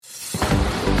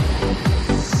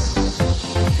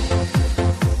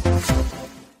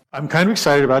I'm kind of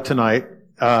excited about tonight.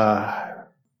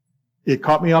 It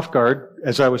caught me off guard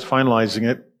as I was finalizing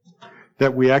it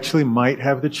that we actually might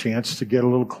have the chance to get a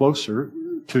little closer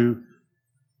to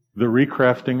the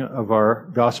recrafting of our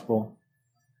gospel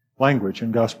language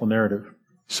and gospel narrative.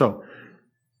 So,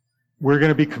 we're going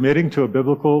to be committing to a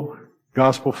biblical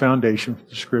gospel foundation for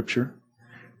the Scripture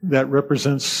that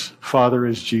represents Father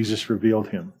as Jesus revealed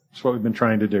Him. That's what we've been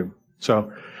trying to do.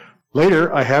 So,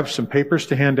 later I have some papers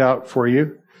to hand out for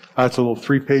you. It's a little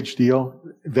 3-page deal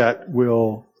that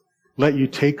will let you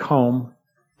take home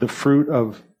the fruit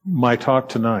of my talk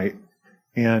tonight.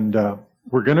 And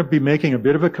we're going to be making a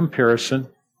bit of a comparison.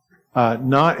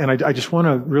 I just want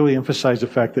to really emphasize the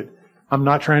fact that I'm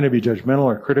not trying to be judgmental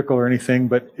or critical or anything,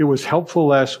 but it was helpful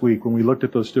last week when we looked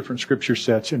at those different scripture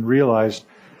sets and realized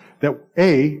that,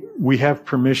 A, we have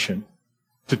permission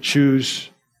to choose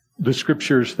the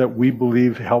scriptures that we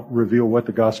believe help reveal what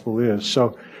the gospel is.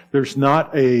 So there's not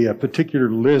a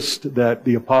particular list that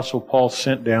the Apostle Paul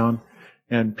sent down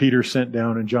and Peter sent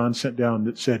down and John sent down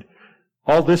that said,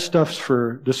 all this stuff's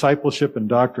for discipleship and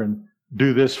doctrine,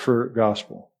 do this for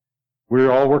gospel. We're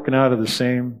all working out of the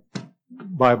same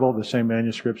Bible, the same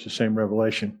manuscripts, the same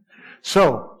revelation.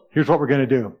 So, here's what we're going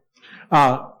to do.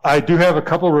 I do have a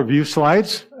couple review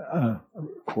slides, of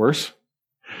course.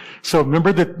 So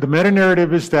remember that the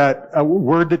meta-narrative is that a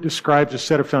word that describes a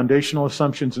set of foundational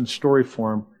assumptions in story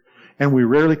form, and we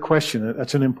rarely question it.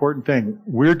 That's an important thing.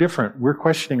 We're different. We're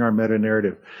questioning our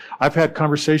meta-narrative. I've had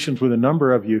conversations with a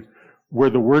number of you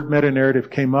where the word meta-narrative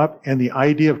came up, and the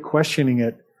idea of questioning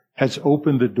it has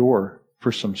opened the door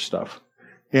for some stuff.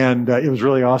 And it was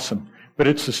really awesome. But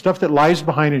it's the stuff that lies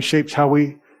behind and shapes how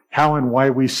and why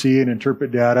we see and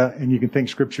interpret data, and you can think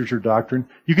scriptures or doctrine.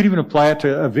 You could even apply it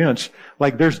to events.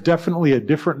 Like there's definitely a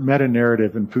different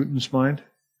meta-narrative in Putin's mind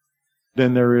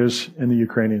than there is in the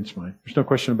Ukrainians' mind. There's no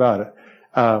question about it.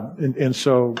 And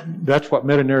so that's what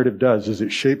meta-narrative does, is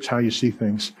it shapes how you see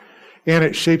things. And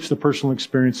it shapes the personal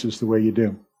experiences the way you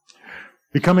do.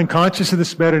 Becoming conscious of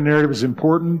this meta-narrative is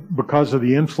important because of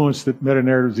the influence that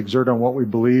meta-narratives exert on what we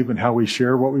believe and how we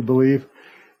share what we believe.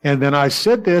 And then I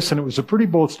said this, and it was a pretty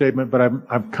bold statement, but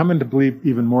I'm coming to believe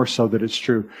even more so that it's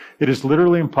true. It is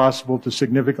literally impossible to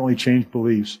significantly change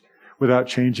beliefs without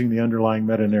changing the underlying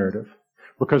meta-narrative.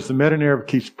 Because the meta-narrative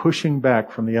keeps pushing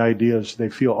back from the ideas. They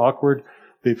feel awkward,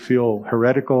 they feel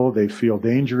heretical, they feel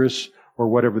dangerous, or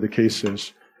whatever the case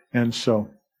is. And so,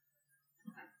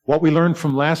 what we learned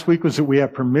from last week was that we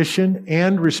have permission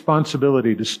and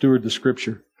responsibility to steward the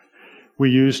scripture we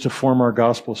use to form our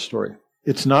gospel story.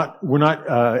 We're not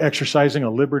exercising a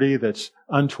liberty that's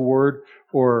untoward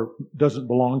or doesn't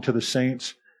belong to the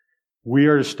saints. We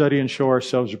are to study and show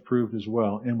ourselves approved as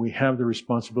well, and we have the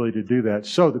responsibility to do that.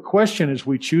 So the question is,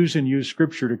 we choose and use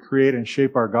scripture to create and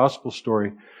shape our gospel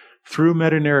story through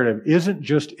meta-narrative isn't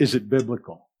just, is it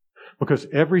biblical? Because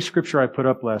every scripture I put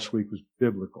up last week was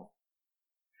biblical.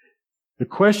 The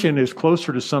question is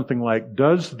closer to something like,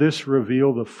 does this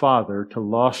reveal the Father to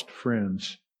lost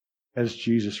friends as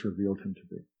Jesus revealed Him to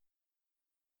be?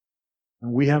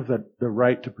 And we have the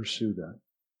right to pursue that,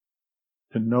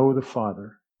 to know the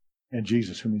Father and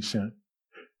Jesus whom He sent.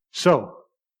 So,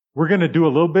 we're going to do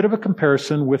a little bit of a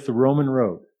comparison with the Roman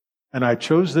road. And I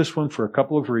chose this one for a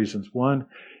couple of reasons. One,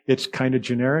 it's kind of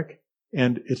generic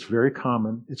and it's very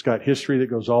common. It's got history that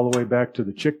goes all the way back to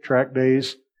the Chick tract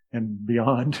days and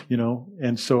beyond,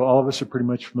 and so all of us are pretty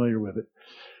much familiar with it.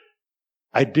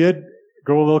 I did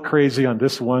go a little crazy on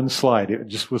this one slide. It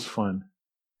just was fun.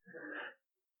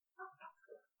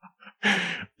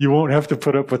 You won't have to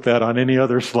put up with that on any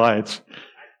other slides.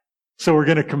 So we're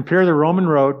going to compare the Roman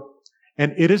road,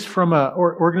 and it is from an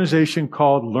organization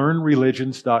called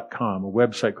learnreligions.com, a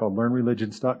website called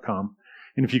learnreligions.com.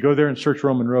 And if you go there and search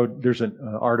Roman road, there's an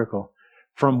article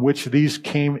from which these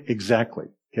came exactly.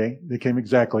 Okay, they came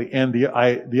exactly. And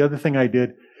the other thing I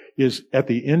did is at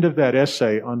the end of that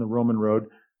essay on the Roman road,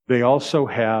 they also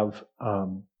have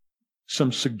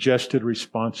some suggested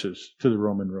responses to the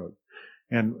Roman road.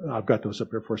 And I've got those up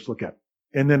here for us to look at.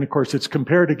 And then, of course, it's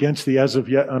compared against the as of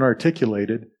yet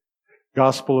unarticulated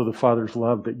gospel of the Father's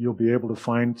love that you'll be able to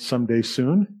find someday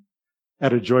soon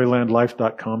at a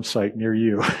joylandlife.com site near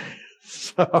you.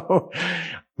 So,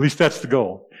 at least that's the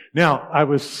goal. Now, I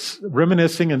was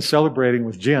reminiscing and celebrating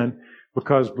with Jen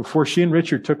because before she and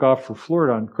Richard took off for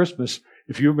Florida on Christmas,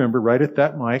 if you remember, right at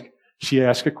that mic, she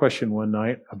asked a question one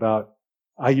night about,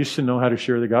 I used to know how to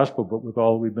share the gospel, but with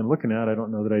all we've been looking at, I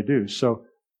don't know that I do. So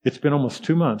it's been almost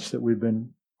 2 months that we've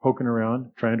been poking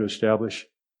around, trying to establish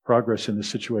progress in this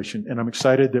situation. And I'm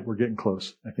excited that we're getting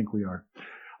close. I think we are.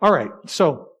 All right.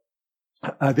 So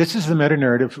this is the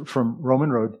meta-narrative from Roman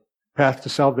Road, Path to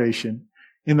Salvation.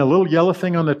 In the little yellow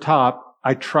thing on the top,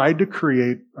 I tried to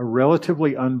create a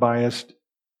relatively unbiased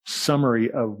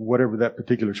summary of whatever that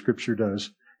particular scripture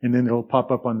does, and then it'll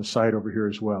pop up on the side over here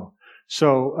as well.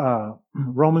 So,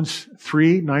 Romans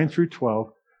 3, 9 through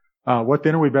 12. What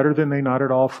then, are we better than they? Not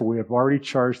at all, for we have already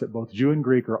charged that both Jew and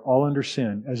Greek are all under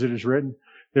sin. As it is written,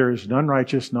 there is none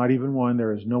righteous, not even one.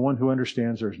 There is no one who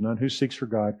understands. There is none who seeks for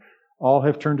God. All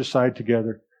have turned aside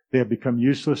together. They have become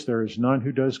useless. There is none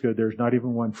who does good. There is not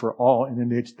even one. For all, and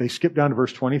then they skip down to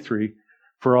verse 23.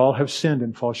 For all have sinned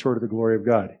and fall short of the glory of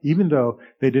God. Even though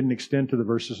they didn't extend to the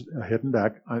verses ahead and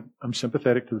back, I'm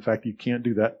sympathetic to the fact that you can't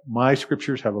do that. My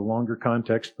scriptures have a longer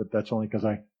context, but that's only because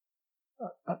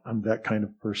I'm that kind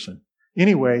of person.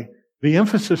 Anyway, the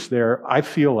emphasis there, I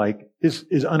feel like, is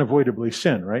unavoidably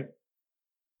sin, right?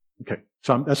 Okay,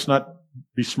 so that's not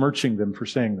besmirching them for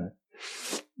saying that.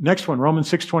 Next one, Romans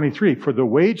 6:23. For the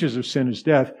wages of sin is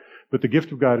death, but the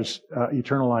gift of God is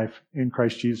eternal life in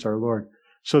Christ Jesus our Lord.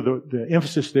 So the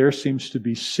emphasis there seems to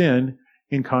be sin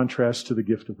in contrast to the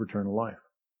gift of eternal life,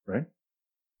 right?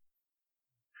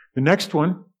 The next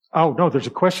one, oh no, there's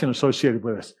a question associated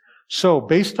with this. So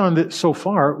based on this so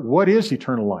far, what is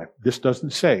eternal life? This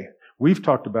doesn't say. We've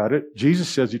talked about it. Jesus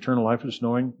says eternal life is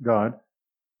knowing God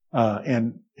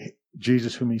and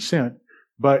Jesus whom he sent.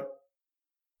 But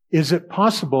is it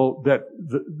possible that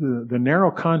the narrow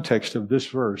context of this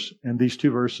verse and these two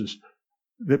verses,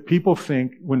 that people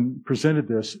think, when presented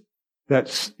this,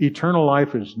 that eternal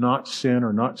life is not sin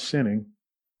or not sinning,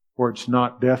 or it's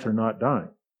not death or not dying?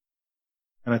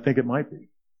 And I think it might be.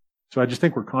 So I just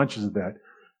think we're conscious of that.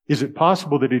 Is it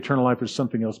possible that eternal life is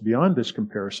something else beyond this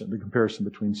comparison, the comparison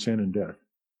between sin and death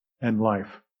and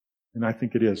life? And I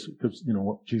think it is, because,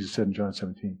 what Jesus said in John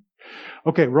 17.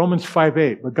 Okay, Romans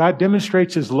 5:8. But God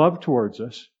demonstrates his love towards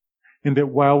us in that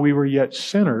while we were yet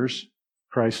sinners,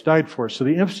 Christ died for us. So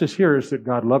the emphasis here is that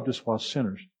God loved us while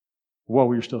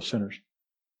we were still sinners.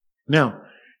 Now,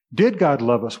 did God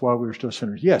love us while we were still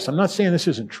sinners? Yes. I'm not saying this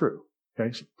isn't true.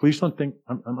 Okay, so please don't think,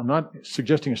 I'm not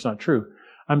suggesting it's not true.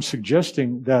 I'm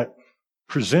suggesting that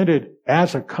presented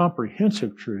as a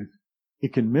comprehensive truth,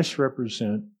 it can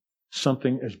misrepresent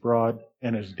something as broad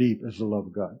and as deep as the love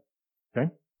of God. Okay?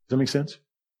 Does that make sense?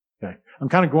 Okay. I'm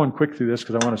kind of going quick through this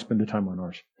because I want to spend the time on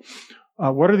ours.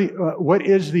 What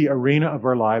is the arena of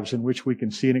our lives in which we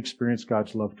can see and experience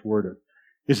God's love toward us?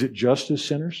 Is it just as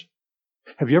sinners?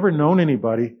 Have you ever known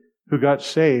anybody who got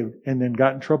saved and then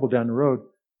got in trouble down the road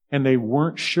and they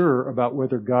weren't sure about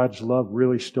whether God's love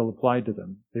really still applied to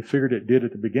them? They figured it did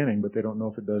at the beginning, but they don't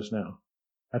know if it does now.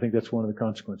 I think that's one of the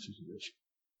consequences of this.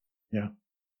 Yeah.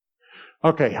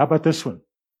 Okay, how about this one?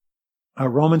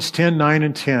 Romans 10, 9,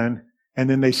 and 10, and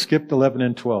then they skipped 11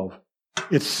 and 12.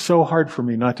 It's so hard for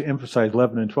me not to emphasize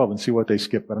 11 and 12 and see what they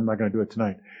skip, but I'm not going to do it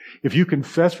tonight. If you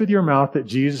confess with your mouth that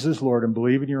Jesus is Lord and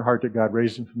believe in your heart that God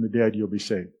raised him from the dead, you'll be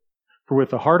saved. For with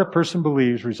the heart a person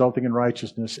believes, resulting in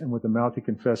righteousness, and with the mouth he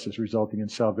confesses, resulting in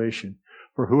salvation.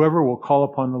 For whoever will call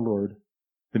upon the Lord,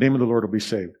 the name of the Lord will be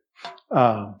saved.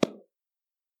 Let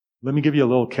me give you a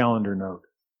little calendar note.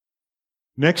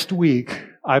 Next week,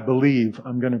 I believe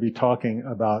I'm going to be talking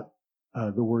about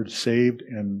the word saved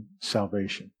and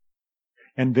salvation.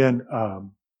 And then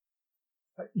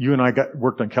you and I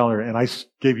worked on calendar, and I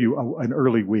gave you an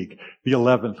early week. The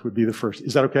 11th would be the first.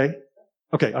 Is that okay?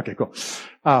 Okay, cool.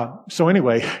 So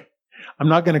anyway, I'm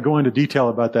not going to go into detail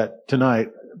about that tonight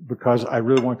because I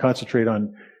really want to concentrate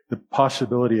on the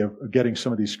possibility of getting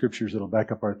some of these scriptures that'll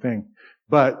back up our thing.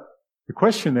 But the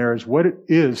question there is, what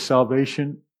is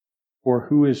salvation, or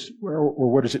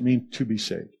what does it mean to be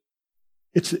saved?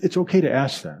 It's okay to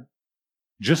ask that.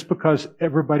 Just because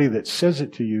everybody that says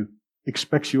it to you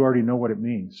expects you already know what it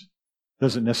means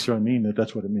doesn't necessarily mean that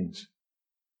that's what it means.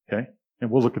 Okay?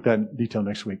 And we'll look at that in detail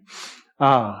next week.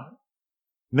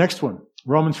 Next one,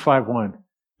 Romans 5:1.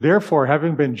 Therefore,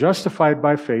 having been justified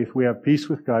by faith, we have peace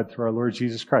with God through our Lord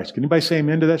Jesus Christ. Can anybody say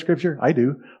amen to that scripture? I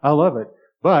do. I love it.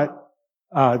 But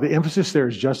the emphasis there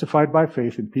is justified by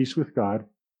faith and peace with God.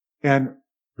 And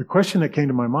the question that came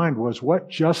to my mind was, what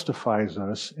justifies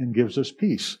us and gives us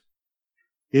peace?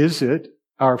 Is it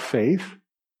our faith,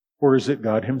 or is it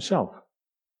God himself?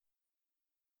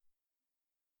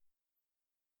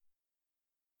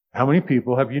 How many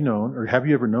people have you known, or have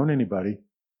you ever known anybody,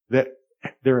 that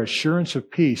their assurance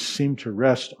of peace seemed to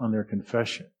rest on their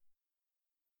confession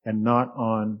and not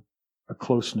on a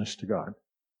closeness to God?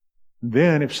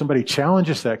 Then if somebody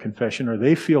challenges that confession, or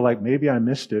they feel like maybe I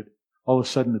missed it, all of a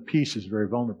sudden the peace is very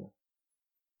vulnerable.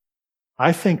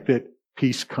 I think that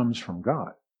peace comes from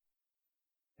God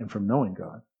and from knowing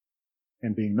God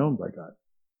and being known by God.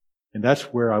 And that's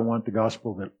where I want the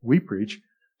gospel that we preach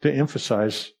to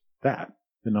emphasize that.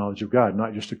 the knowledge of God,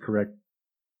 not just a correct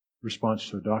response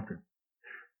to a doctrine.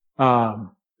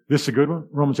 This is a good one.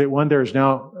 Romans 8:1.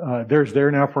 There's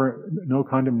there now for no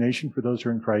condemnation for those who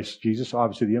are in Christ Jesus.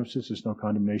 Obviously, the emphasis is no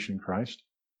condemnation in Christ.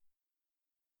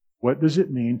 What does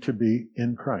it mean to be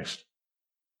in Christ?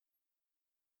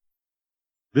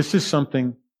 This is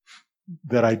something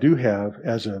that I do have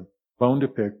as a bone to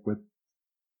pick with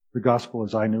the gospel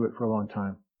as I knew it for a long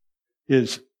time.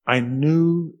 Is I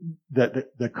knew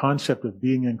that the concept of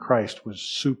being in Christ was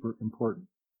super important,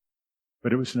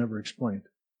 but it was never explained.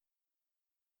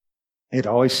 It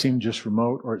always seemed just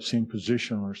remote, or it seemed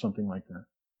positional or something like that.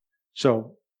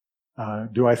 So,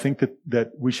 do I think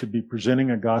that we should be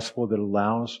presenting a gospel that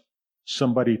allows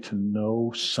somebody to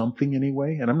know something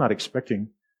anyway? And I'm not expecting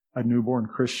a newborn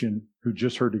Christian who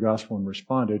just heard the gospel and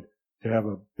responded to have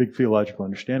a big theological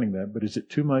understanding of that. But is it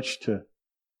too much to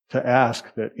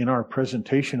ask that in our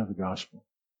presentation of the gospel,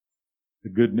 the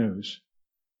good news,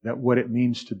 that what it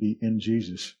means to be in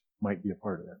Jesus might be a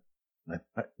part of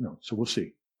that? No, so we'll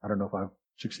see. I don't know if I've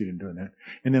succeeded in doing that.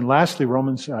 And then lastly,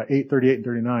 Romans 8:38 and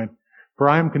 39. For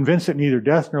I am convinced that neither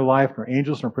death nor life, nor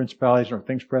angels, nor principalities, nor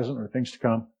things present, nor things to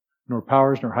come, nor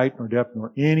powers, nor height, nor depth,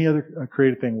 nor any other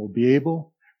created thing will be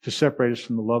able to separate us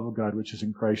from the love of God, which is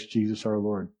in Christ Jesus our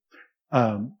Lord.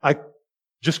 I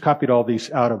just copied all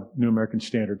these out of New American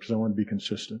Standard because I want to be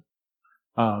consistent.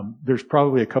 There's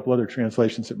probably a couple other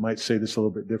translations that might say this a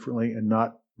little bit differently and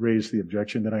not raise the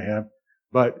objection that I have.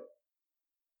 But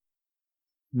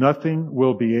nothing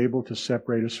will be able to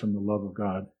separate us from the love of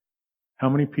God. How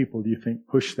many people do you think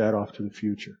push that off to the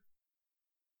future?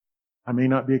 I may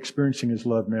not be experiencing His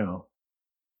love now,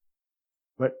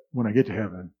 but when I get to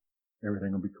heaven,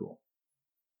 everything will be cool.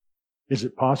 Is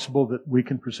it possible that we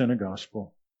can present a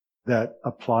gospel that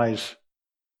applies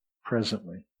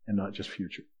presently and not just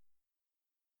future?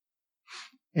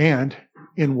 And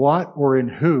in what or in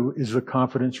who is the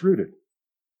confidence rooted?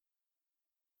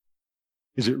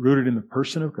 Is it rooted in the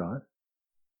person of God,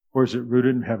 or is it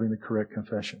rooted in having the correct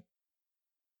confession?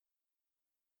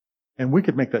 And we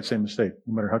could make that same mistake,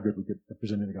 no matter how good we get at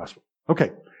presenting the gospel.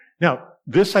 Okay. Now,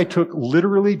 this I took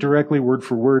literally, directly, word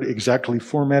for word, exactly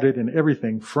formatted and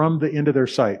everything from the end of their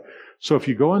site. So if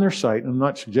you go on their site, and I'm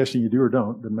not suggesting you do or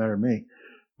don't, doesn't matter to me,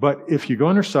 but if you go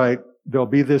on their site, there'll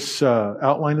be this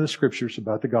outline of the scriptures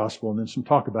about the gospel and then some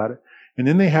talk about it. And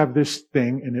then they have this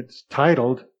thing, and it's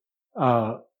titled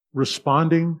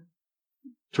Responding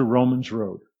to Romans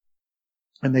Road.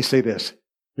 And they say this: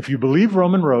 if you believe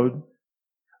Roman Road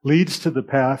leads to the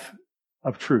path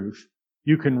of truth,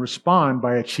 you can respond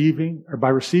by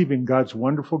receiving God's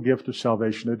wonderful gift of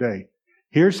salvation today.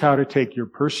 Here's how to take your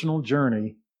personal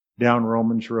journey down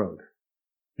Romans Road.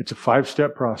 It's a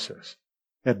 5-step process.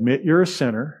 Admit you're a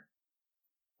sinner.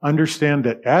 Understand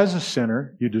that as a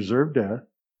sinner, you deserve death.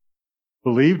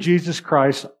 Believe Jesus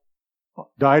Christ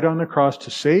died on the cross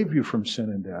to save you from sin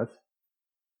and death.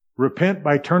 Repent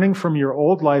by turning from your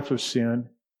old life of sin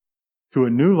to a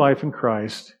new life in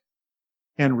Christ,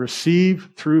 and receive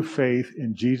through faith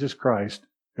in Jesus Christ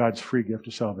God's free gift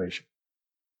of salvation.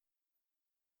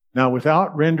 Now,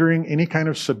 without rendering any kind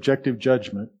of subjective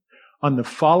judgment on the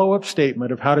follow-up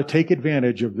statement of how to take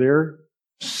advantage of their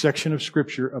section of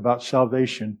Scripture about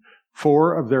salvation,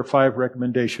 4 of their 5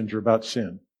 recommendations are about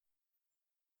sin.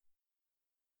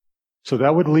 So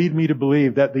that would lead me to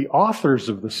believe that the authors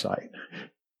of the site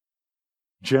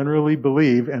generally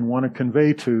believe and want to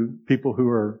convey to people who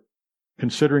are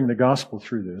considering the gospel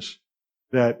through this,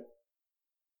 that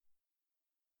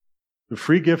the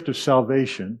free gift of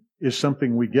salvation is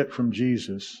something we get from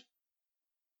Jesus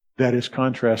that is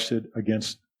contrasted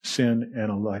against sin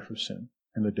and a life of sin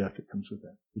and the death that comes with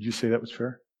that. Would you say that was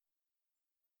fair?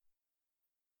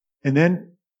 And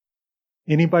then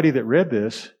anybody that read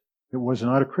this that was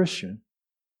not a Christian,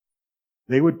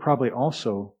 they would probably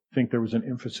also think there was an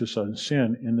emphasis on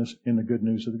sin in the good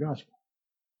news of the gospel.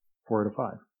 4 out of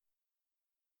 5.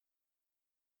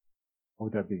 What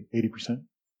would that be? 80%?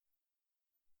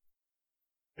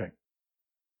 Okay.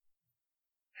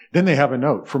 Then they have a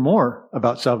note. For more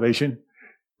about salvation,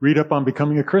 read up on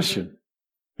becoming a Christian.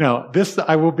 Now, this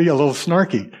I will be a little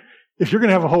snarky. If you're going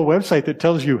to have a whole website that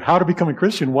tells you how to become a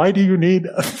Christian, why do you need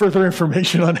further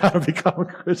information on how to become a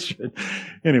Christian?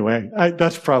 Anyway,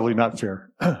 that's probably not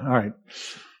fair. All right.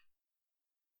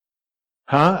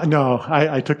 Huh? No,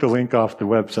 I took the link off the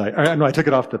website. No, I took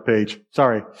it off the page.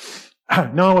 Sorry.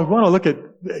 No, I want to look at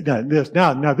this.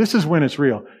 Now, this is when it's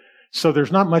real. So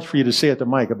there's not much for you to say at the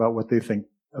mic about what they think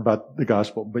about the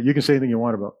gospel, but you can say anything you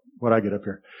want about what I get up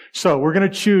here. So we're going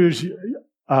to choose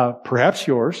perhaps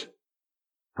yours,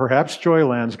 perhaps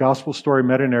Joyland's Gospel Story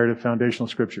Meta-Narrative Foundational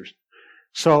Scriptures.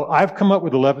 So I've come up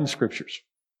with 11 scriptures.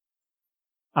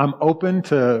 I'm open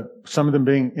to some of them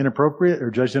being inappropriate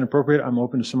or judged inappropriate. I'm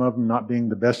open to some of them not being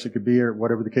the best it could be or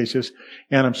whatever the case is.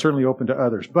 And I'm certainly open to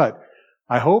others. But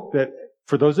I hope that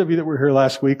for those of you that were here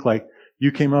last week, like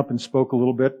you came up and spoke a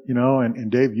little bit,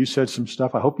 and Dave, you said some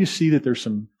stuff. I hope you see that there's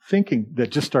some thinking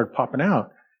that just started popping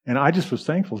out. And I just was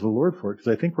thankful to the Lord for it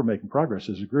because I think we're making progress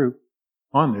as a group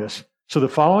on this. So the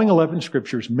following 11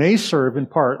 scriptures may serve in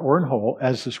part or in whole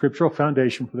as the scriptural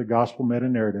foundation for the gospel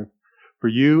meta-narrative for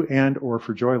you and or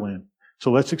for Joyland.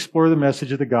 So let's explore the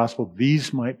message of the gospel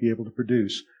these might be able to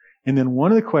produce. And then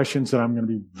one of the questions that I'm going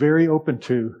to be very open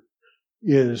to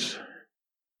is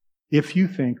if you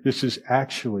think these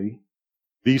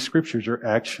scriptures are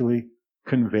actually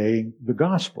conveying the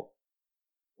gospel.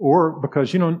 Or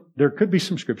because, there could be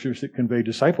some scriptures that convey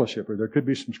discipleship, or there could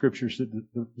be some scriptures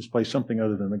that display something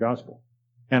other than the gospel.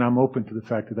 And I'm open to the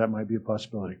fact that that might be a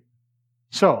possibility.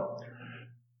 So,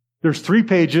 there's 3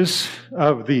 pages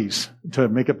of these to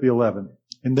make up the 11.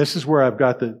 And this is where I've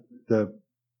got the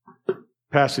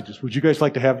passages. Would you guys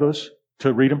like to have those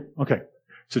to read them? Okay.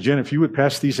 So Jen, if you would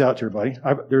pass these out to everybody.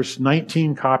 There's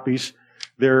 19 copies.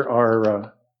 There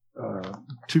are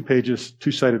 2 pages,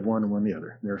 2-sided one and one the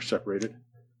other. They're separated.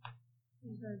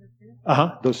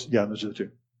 Those are the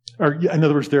 2. Or in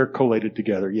other words, they're collated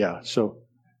together. Yeah. So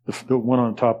the one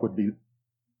on top would be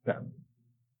that.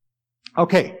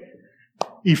 Okay.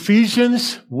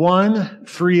 Ephesians 1,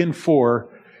 3, and 4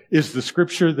 is the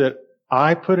scripture that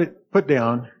I put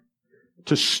down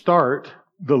to start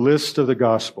the list of the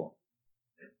gospel.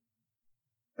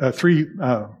 1,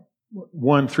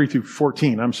 3 through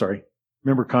 14, I'm sorry.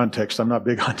 Remember context. I'm not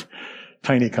big on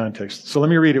tiny context. So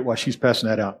let me read it while she's passing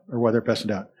that out, or while they're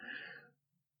passing it out.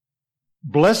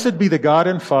 Blessed be the God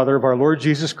and Father of our Lord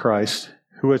Jesus Christ,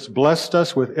 who has blessed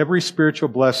us with every spiritual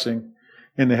blessing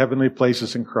in the heavenly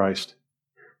places in Christ,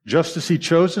 just as He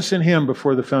chose us in Him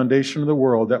before the foundation of the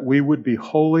world, that we would be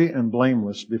holy and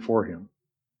blameless before Him.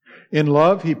 In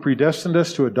love, He predestined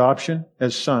us to adoption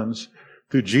as sons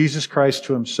through Jesus Christ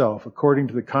to Himself, according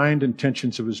to the kind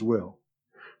intentions of His will,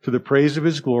 to the praise of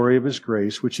His glory, of His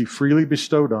grace, which He freely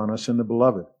bestowed on us in the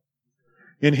Beloved.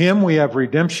 In Him we have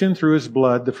redemption through His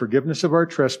blood, the forgiveness of our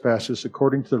trespasses,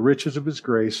 according to the riches of His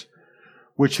grace,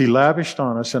 which He lavished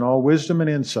on us in all wisdom and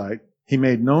insight. He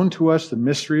made known to us the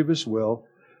mystery of His will,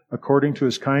 according to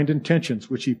His kind intentions,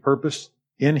 which He purposed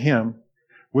in Him,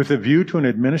 with a view to an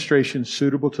administration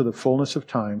suitable to the fullness of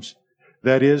times,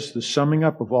 that is, the summing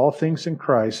up of all things in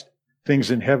Christ,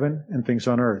 things in heaven and things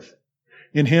on earth.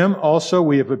 In Him also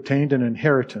we have obtained an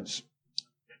inheritance,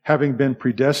 having been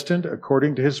predestined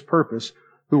according to His purpose,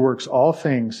 who works all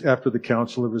things after the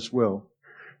counsel of His will,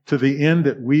 to the end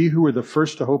that we who were the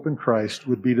first to hope in Christ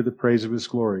would be to the praise of His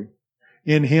glory.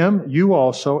 In Him you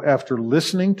also, after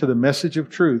listening to the message of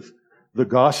truth, the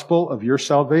gospel of your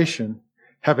salvation,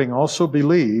 having also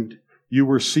believed, you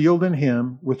were sealed in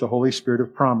Him with the Holy Spirit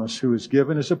of promise, who is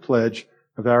given as a pledge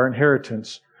of our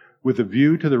inheritance, with a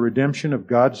view to the redemption of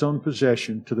God's own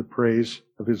possession, to the praise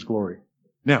of His glory.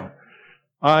 Now,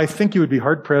 I think you would be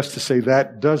hard-pressed to say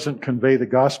that doesn't convey the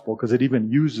gospel, because it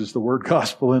even uses the word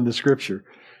gospel in the Scripture.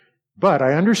 But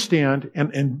I understand,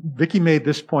 and Vicki made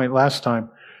this point last time,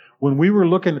 when we were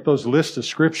looking at those lists of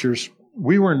Scriptures,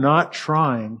 we were not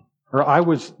trying, or I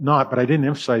was not, but I didn't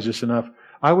emphasize this enough,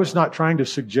 I was not trying to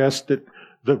suggest that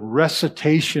the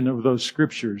recitation of those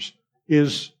Scriptures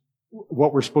is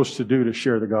what we're supposed to do to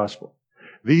share the gospel.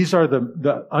 These are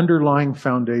the underlying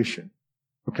foundation.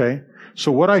 Okay?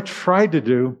 So what I tried to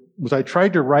do was I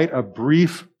tried to write a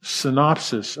brief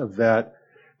synopsis of that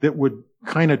would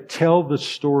kind of tell the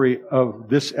story of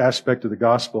this aspect of the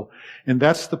gospel. And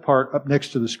that's the part up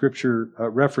next to the scripture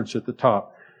reference at the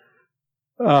top.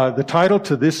 The title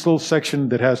to this little section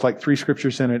that has like 3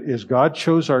 scriptures in it is God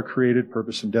Chose Our Created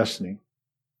Purpose and Destiny.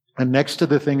 And next to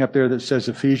the thing up there that says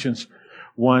Ephesians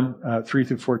 1, 3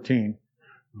 through 14,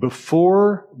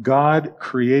 before God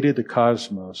created the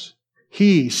cosmos,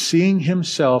 He, seeing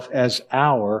Himself as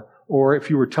our, or if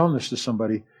you were telling this to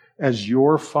somebody, as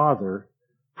your Father,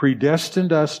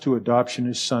 predestined us to adoption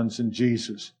as sons in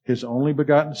Jesus, His only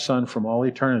begotten Son from all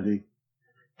eternity.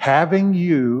 Having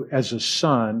you as a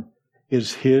son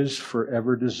is His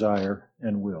forever desire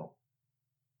and will.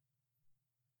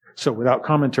 So without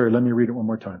commentary, let me read it one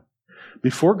more time.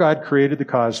 Before God created the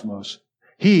cosmos,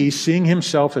 He, seeing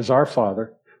Himself as our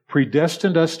Father,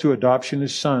 predestined us to adoption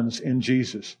as sons in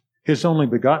Jesus, His only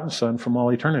begotten Son from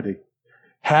all eternity.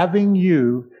 Having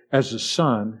you as a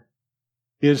son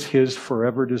is His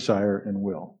forever desire and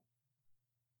will.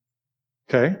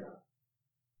 Okay?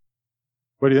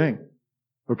 What do you think?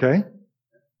 Okay?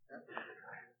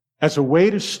 As a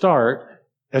way to start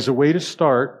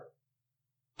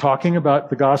talking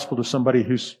about the gospel to somebody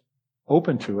who's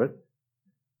open to it,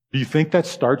 do you think that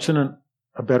starts in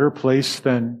a better place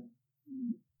than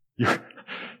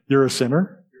you're a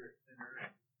sinner?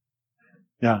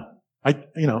 Yeah.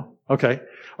 Okay.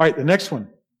 All right, the next one.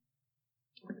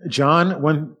 John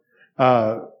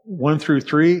 1 through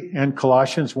 3 and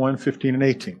Colossians 1, 15 and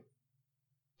 18.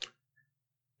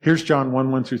 Here's John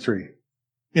 1 through 3.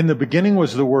 In the beginning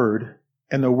was the Word,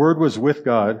 and the Word was with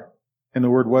God, and the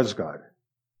Word was God.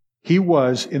 He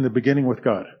was in the beginning with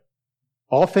God.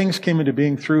 All things came into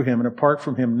being through Him, and apart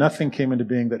from Him, nothing came into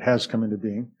being that has come into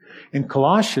being. In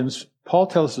Colossians, Paul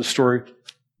tells the story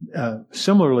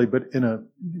similarly, but in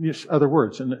other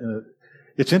words.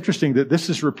 It's interesting that this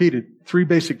is repeated 3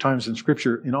 basic times in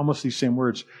Scripture in almost these same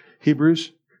words.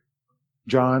 Hebrews,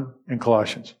 John, and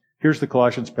Colossians. Here's the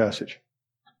Colossians passage.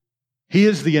 He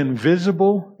is the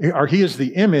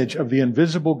image of the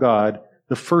invisible God,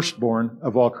 the firstborn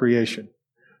of all creation.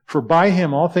 For by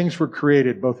Him all things were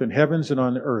created, both in heavens and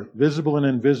on the earth, visible and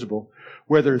invisible,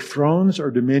 whether thrones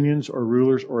or dominions or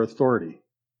rulers or authority.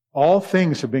 All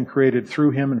things have been created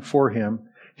through Him and for Him.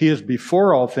 He is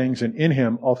before all things, and in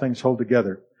Him all things hold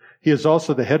together. He is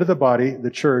also the head of the body,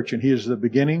 the church, and He is the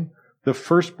beginning, the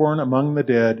firstborn among the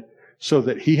dead, so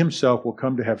that He Himself will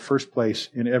come to have first place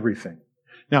in everything.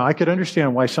 Now, I could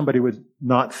understand why somebody would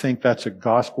not think that's a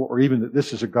gospel, or even that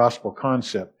this is a gospel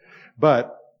concept.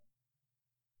 But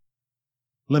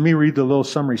let me read the little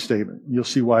summary statement. You'll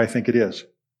see why I think it is.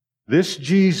 This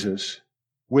Jesus,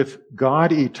 with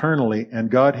God eternally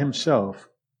and God Himself,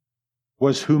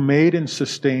 was who made and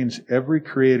sustains every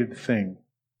created thing.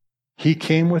 He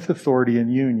came with authority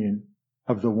and union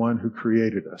of the one who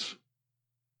created us.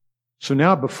 So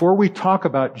now, before we talk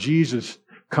about Jesus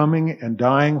coming and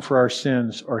dying for our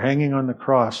sins or hanging on the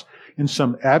cross in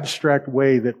some abstract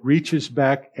way that reaches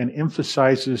back and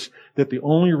emphasizes that the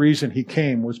only reason He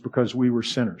came was because we were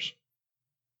sinners,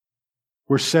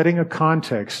 we're setting a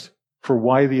context for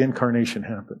why the incarnation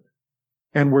happened.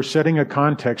 And we're setting a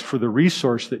context for the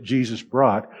resource that Jesus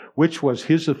brought, which was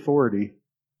His authority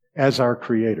as our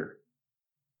Creator.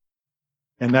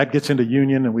 And that gets into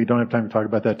union, and we don't have time to talk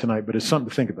about that tonight, but it's something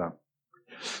to think about.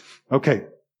 Okay.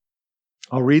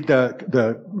 I'll read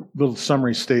the little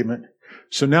summary statement.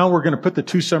 So now we're going to put the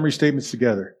 2 summary statements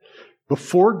together.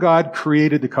 Before God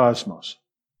created the cosmos,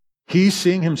 He,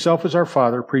 seeing Himself as our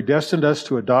Father, predestined us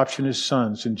to adoption as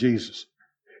sons in Jesus,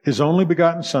 His only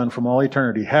begotten Son from all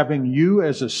eternity. Having you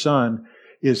as a son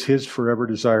is His forever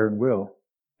desire and will.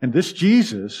 And this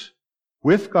Jesus,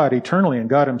 with God eternally and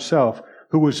God Himself,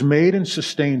 who was made and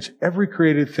sustains every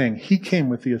created thing, He came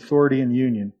with the authority and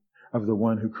union of the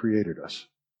one who created us.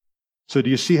 So do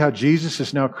you see how Jesus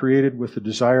is now created with the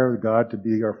desire of God to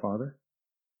be our Father?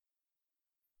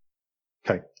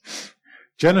 Okay.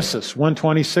 Genesis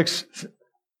 1:26.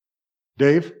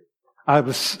 Dave, I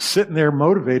was sitting there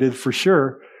motivated for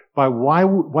sure by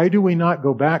why do we not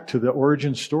go back to the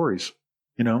origin stories?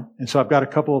 And so I've got a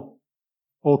couple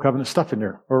Old Covenant stuff in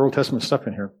there, or Old Testament stuff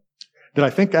in here, that I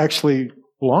think actually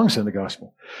belongs in the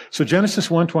gospel. So Genesis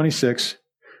 1:26.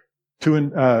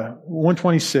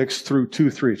 126 through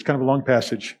 2:3. It's kind of a long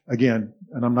passage, again,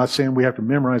 and I'm not saying we have to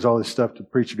memorize all this stuff to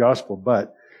preach the gospel,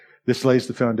 but this lays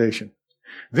the foundation.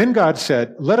 Then God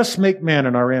said, "Let us make man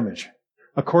in our image,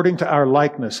 according to our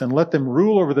likeness, and let them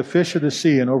rule over the fish of the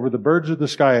sea, and over the birds of the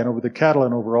sky, and over the cattle,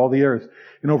 and over all the earth,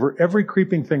 and over every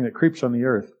creeping thing that creeps on the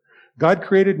earth." God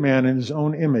created man in His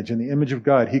own image. In the image of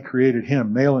God, He created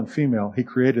him, male and female, He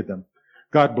created them.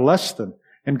 God blessed them.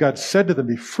 And God said to them,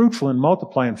 "Be fruitful and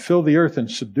multiply and fill the earth and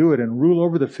subdue it and rule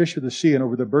over the fish of the sea and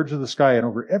over the birds of the sky and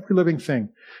over every living thing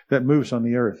that moves on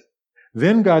the earth."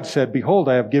 Then God said, "Behold,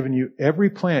 I have given you every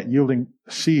plant yielding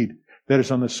seed that is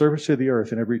on the surface of the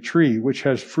earth, and every tree which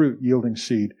has fruit yielding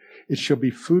seed. It shall be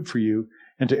food for you,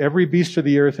 and to every beast of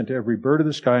the earth, and to every bird of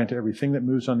the sky, and to everything that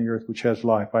moves on the earth which has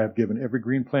life, I have given every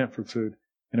green plant for food."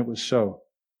 And it was so.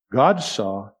 God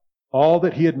saw all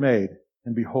that He had made,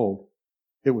 and behold,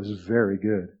 it was very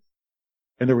good.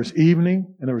 And there was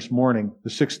evening, and there was morning, the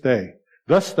 6th day.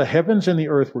 Thus the heavens and the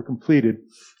earth were completed,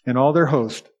 and all their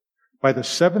host. By the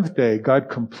 7th day,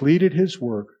 God completed His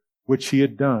work which He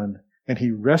had done, and He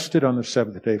rested on the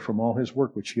 7th day from all His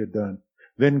work which He had done.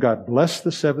 Then God blessed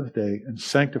the 7th day and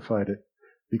sanctified it,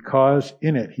 because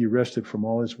in it He rested from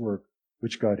all His work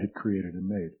which God had created and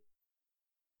made.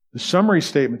 The summary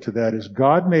statement to that is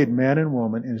God made man and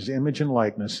woman in His image and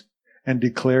likeness, and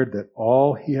declared that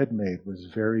all He had made was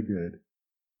very good.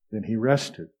 Then He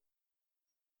rested.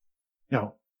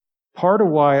 Now, part of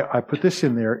why I put this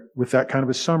in there with that kind of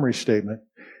a summary statement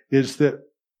is that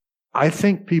I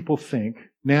think people think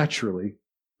naturally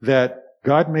that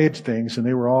God made things and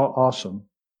they were all awesome,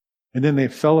 And then they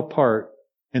fell apart,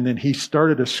 and then he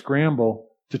started a scramble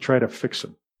to try to fix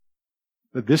them.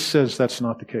 But this says that's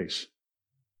not the case.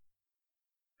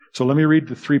 So let me read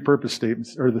the three purpose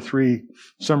statements, or the three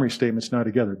summary statements now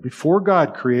together. Before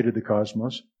God created the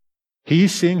cosmos, He,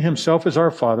 seeing Himself as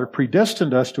our Father,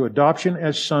 predestined us to adoption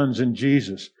as sons in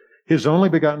Jesus, His only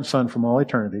begotten Son from all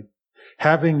eternity.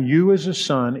 Having you as a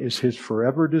son is His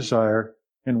forever desire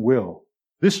and will.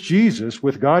 This Jesus,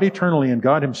 with God eternally and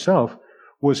God Himself,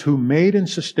 was who made and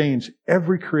sustains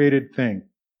every created thing.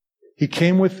 He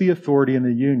came with the authority and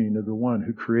the union of the one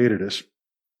who created us.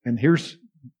 And here's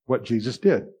what Jesus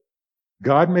did.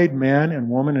 God made man and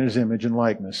woman in His image and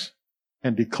likeness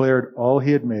and declared all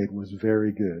He had made was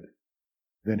very good.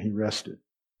 Then He rested.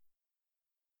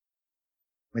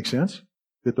 Make sense?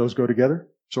 That those go together,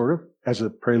 sort of, as a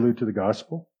prelude to the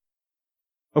gospel?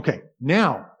 Okay,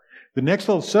 now, the next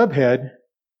little subhead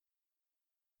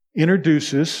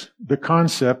introduces the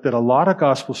concept that a lot of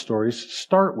gospel stories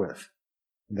start with.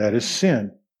 And that is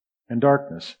sin and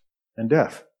darkness and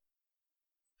death.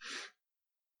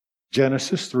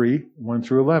 Genesis 3, 1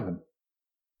 through 11.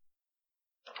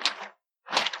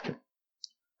 Okay.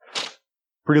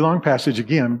 Pretty long passage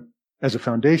again as a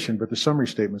foundation, but the summary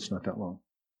statement's not that long.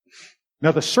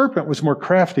 Now the serpent was more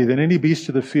crafty than any beast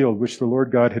of the field which the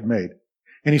Lord God had made.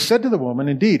 And he said to the woman,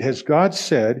 indeed, has God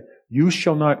said, you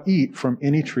shall not eat from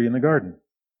any tree in the garden?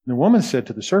 And the woman said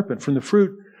to the serpent, from the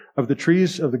fruit of the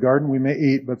trees of the garden we may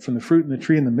eat, but from the fruit in the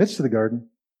tree in the midst of the garden,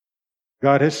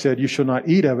 God has said, you shall not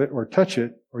eat of it or touch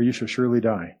it, or you shall surely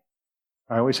die.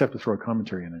 I always have to throw a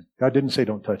commentary in it. God didn't say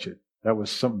don't touch it. That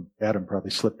was something Adam probably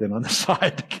slipped in on the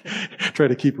side to try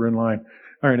to keep her in line.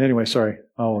 All right, anyway, sorry.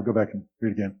 I'll go back and read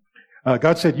it again.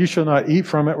 God said, you shall not eat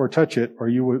from it or touch it, or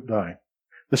you will die.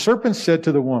 The serpent said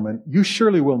to the woman, you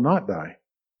surely will not die.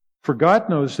 For God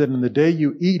knows that in the day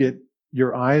you eat it,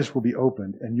 your eyes will be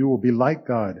opened, and you will be like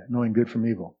God, knowing good from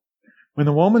evil. When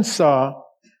the woman saw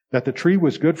that the tree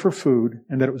was good for food,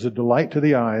 and that it was a delight to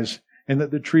the eyes, and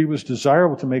that the tree was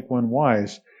desirable to make one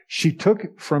wise, she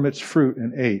took from its fruit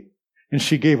and ate. And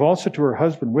she gave also to her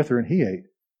husband with her, and he ate.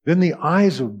 Then the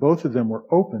eyes of both of them were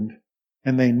opened,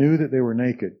 and they knew that they were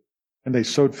naked. And they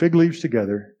sewed fig leaves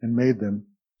together, and made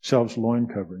themselves loin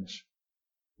coverings.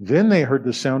 Then they heard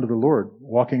the sound of the Lord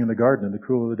walking in the garden in the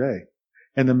cool of the day.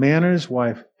 And the man and his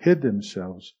wife hid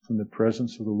themselves from the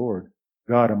presence of the Lord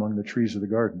God among the trees of the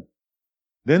garden.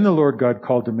 Then the Lord God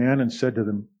called the man and said to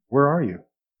them, where are you?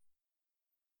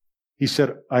 He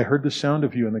said, I heard the sound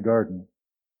of you in the garden,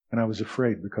 and I was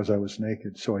afraid because I was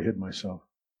naked, so I hid myself.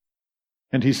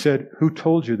 And he said, who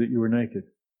told you that you were naked?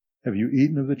 Have you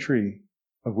eaten of the tree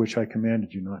of which I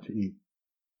commanded you not to eat?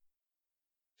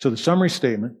 So the summary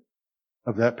statement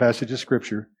of that passage of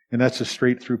Scripture, and that's a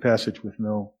straight through passage with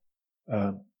no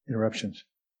interruptions.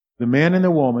 The man and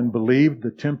the woman believed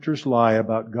the tempter's lie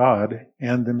about God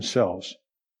and themselves.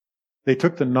 They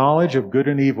took the knowledge of good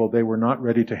and evil they were not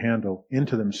ready to handle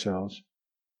into themselves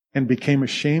and became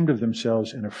ashamed of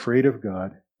themselves and afraid of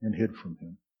God and hid from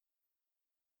Him.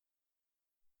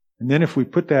 And then if we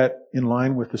put that in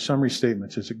line with the summary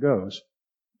statements as it goes,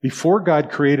 before God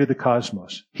created the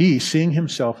cosmos, He, seeing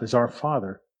Himself as our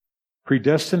Father,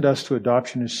 predestined us to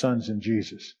adoption as sons in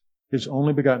Jesus, His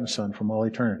only begotten Son from all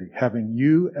eternity, having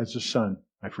you as a son,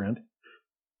 my friend,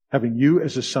 having you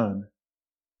as a son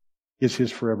is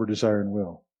His forever desire and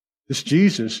will. This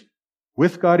Jesus,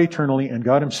 with God eternally and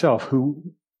God Himself, who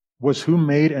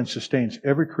made and sustains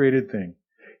every created thing,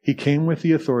 He came with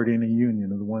the authority and the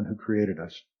union of the one who created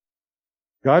us.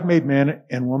 God made man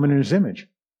and woman in His image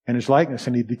and His likeness,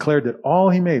 and He declared that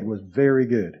all He made was very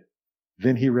good.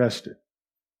 Then He rested.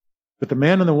 But the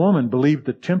man and the woman believed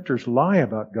the tempter's lie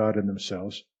about God and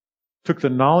themselves, took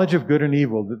the knowledge of good and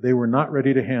evil that they were not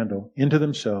ready to handle into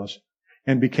themselves,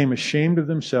 and became ashamed of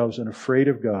themselves and afraid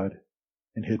of God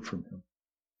and hid from Him.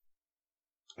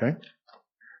 Okay?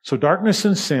 So darkness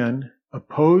and sin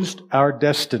opposed our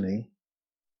destiny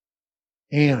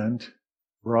and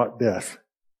brought death.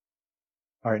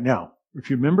 All right, now,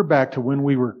 if you remember back to when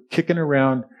we were kicking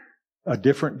around a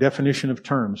different definition of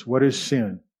terms, what is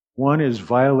sin? One is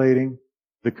violating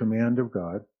the command of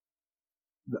God.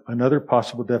 Another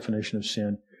possible definition of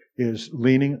sin is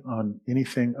leaning on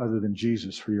anything other than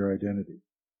Jesus for your identity.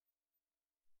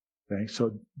 Okay,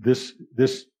 so this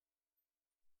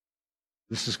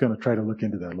is going to try to look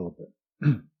into that a little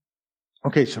bit.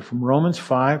 Okay, so from Romans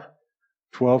 5,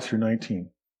 12 through 19.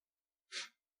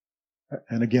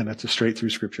 And again, that's a straight through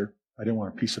scripture. I didn't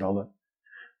want to piece it all up.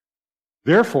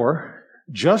 Therefore,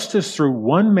 just as through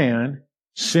one man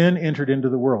sin entered into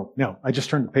the world. Now, I just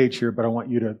turned the page here, but I want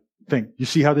you to think. You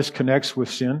see how this connects with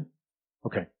sin?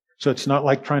 Okay. So it's not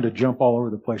like trying to jump all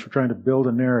over the place. We're trying to build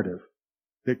a narrative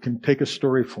that can take a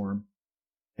story form,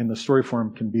 and the story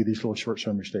form can be these little short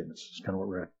summary statements. That's kind of what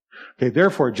we're at. Okay,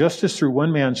 therefore, just as through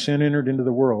one man sin entered into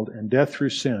the world, and death through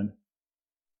sin,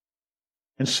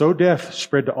 and so death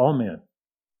spread to all men,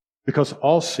 because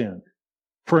all sinned.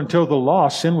 For until the law,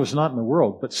 sin was not in the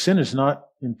world, but sin is not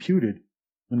imputed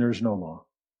when there is no law.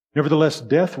 Nevertheless,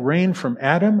 death reigned from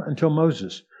Adam until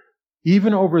Moses,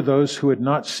 even over those who had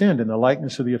not sinned in the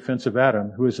likeness of the offense of Adam,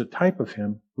 who is a type of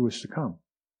him who is to come.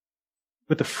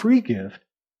 But the free gift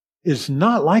is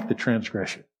not like the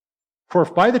transgression. For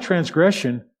if by the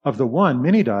transgression of the one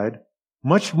many died,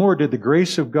 much more did the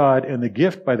grace of God and the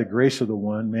gift by the grace of the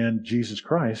one man, Jesus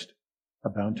Christ,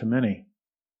 abound to many.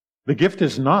 The gift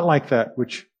is not like that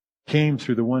which came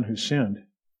through the one who sinned.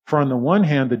 For on the one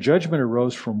hand, the judgment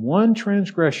arose from one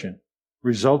transgression,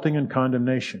 resulting in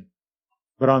condemnation.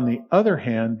 But on the other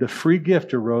hand, the free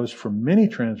gift arose from many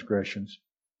transgressions,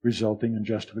 resulting in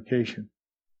justification.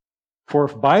 For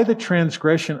if by the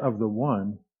transgression of the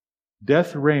one,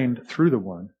 death reigned through the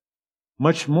one,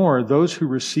 much more those who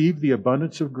receive the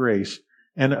abundance of grace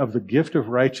and of the gift of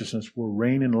righteousness will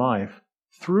reign in life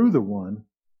through the one,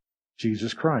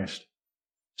 Jesus Christ.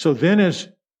 So then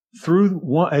through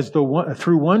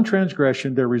one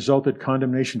transgression there resulted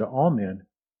condemnation to all men,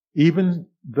 even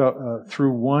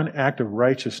through one act of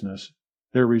righteousness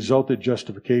there resulted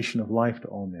justification of life to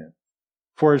all men.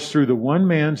 For as through the one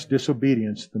man's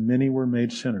disobedience the many were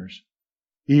made sinners,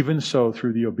 even so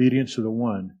through the obedience of the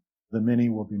one the many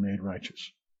will be made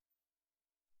righteous.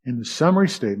 And the summary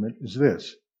statement is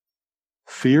this: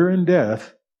 fear and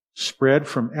death spread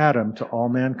from Adam to all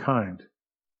mankind,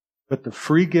 but the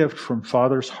free gift from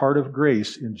Father's heart of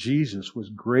grace in Jesus was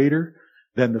greater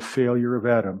than the failure of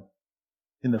Adam.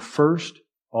 In the first,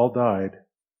 all died.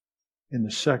 In the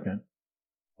second,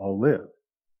 all lived.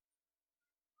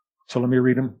 So let me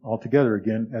read them all together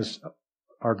again as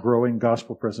our growing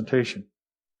gospel presentation.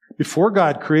 Before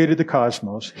God created the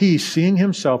cosmos, He, seeing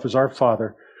Himself as our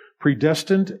Father,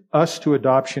 predestined us to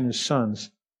adoption as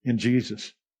sons in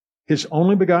Jesus, His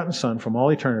only begotten Son from all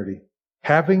eternity.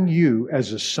 Having you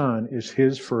as a son is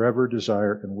His forever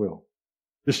desire and will.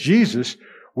 This Jesus,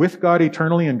 with God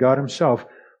eternally and God Himself,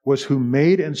 was who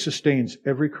made and sustains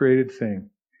every created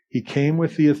thing. He came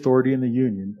with the authority and the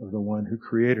union of the one who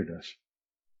created us.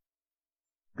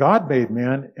 God made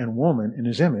man and woman in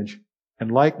His image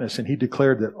and likeness, and He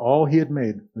declared that all He had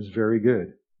made was very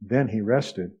good. Then He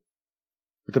rested.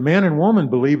 But the man and woman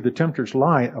believed the tempter's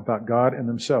lie about God and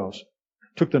themselves,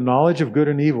 took the knowledge of good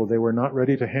and evil they were not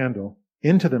ready to handle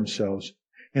into themselves,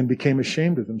 and became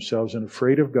ashamed of themselves and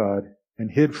afraid of God,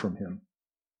 and hid from Him.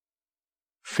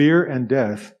 Fear and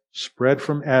death spread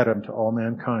from Adam to all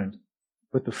mankind,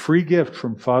 but the free gift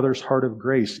from Father's heart of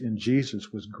grace in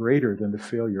Jesus was greater than the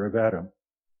failure of Adam.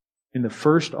 In the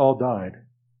first, all died.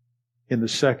 In the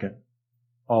second,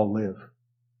 all live.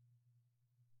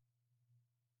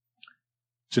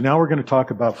 So now we're going to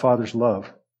talk about Father's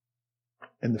love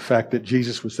and the fact that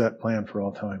Jesus was that plan for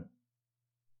all time.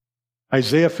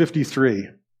 Isaiah 53.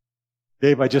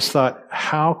 Dave, I just thought,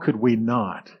 how could we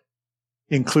not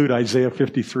include Isaiah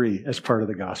 53 as part of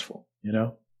the gospel, you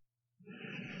know?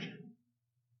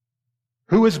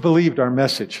 Who has believed our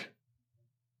message?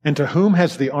 And to whom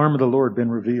has the arm of the Lord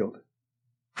been revealed?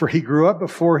 For He grew up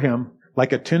before Him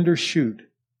like a tender shoot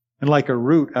and like a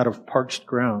root out of parched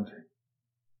ground.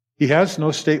 He has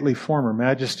no stately form or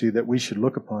majesty that we should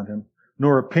look upon Him,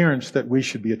 nor appearance that we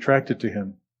should be attracted to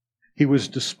Him. He was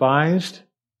despised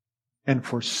and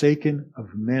forsaken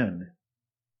of men,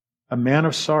 a man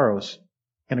of sorrows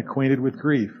and acquainted with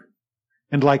grief.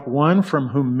 And like one from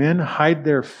whom men hide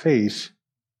their face,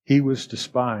 He was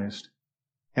despised,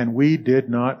 and we did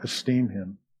not esteem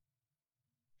Him.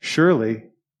 Surely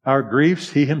our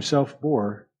griefs He Himself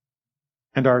bore,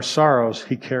 and our sorrows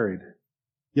He carried.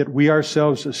 Yet we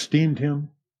ourselves esteemed Him.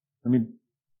 Let me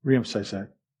reemphasize that.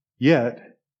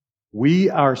 Yet we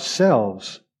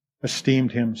ourselves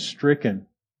esteemed Him stricken,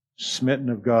 smitten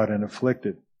of God, and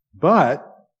afflicted. But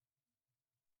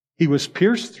He was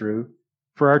pierced through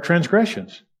for our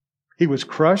transgressions. He was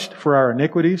crushed for our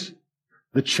iniquities.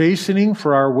 The chastening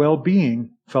for our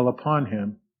well-being fell upon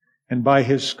Him, and by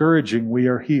His scourging we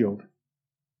are healed.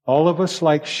 All of us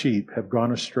like sheep have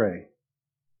gone astray.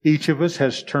 Each of us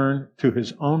has turned to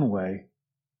his own way,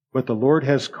 but the Lord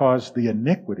has caused the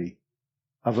iniquity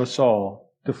of us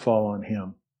all to fall on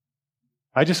Him.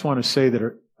 I just want to say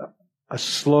that a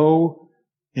slow,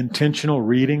 intentional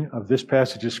reading of this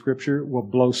passage of Scripture will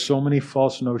blow so many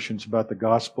false notions about the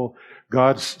gospel,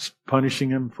 God's punishing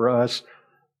Him for us,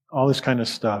 all this kind of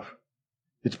stuff.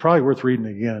 It's probably worth reading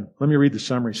again. Let me read the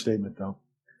summary statement, though.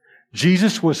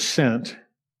 Jesus was sent.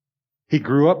 He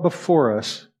grew up before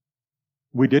us.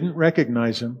 We didn't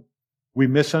recognize him. We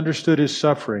misunderstood his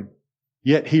suffering.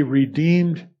 Yet he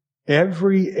redeemed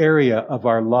every area of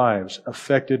our lives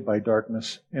affected by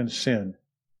darkness and sin.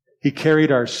 He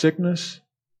carried our sickness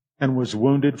and was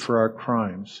wounded for our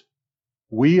crimes.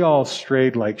 We all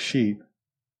strayed like sheep,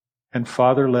 and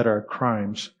Father let our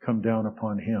crimes come down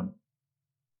upon him.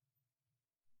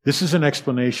 This is an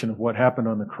explanation of what happened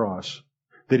on the cross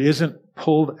that isn't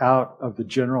pulled out of the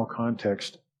general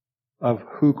context of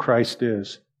who Christ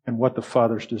is and what the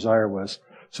Father's desire was.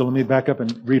 So let me back up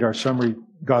and read our summary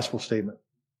gospel statement.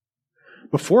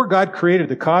 Before God created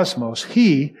the cosmos,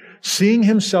 He, seeing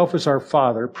Himself as our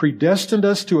Father, predestined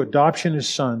us to adoption as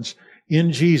sons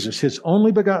in Jesus, His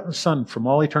only begotten Son from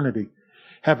all eternity.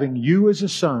 Having you as a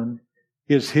son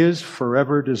is His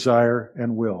forever desire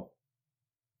and will.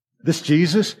 This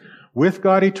Jesus, with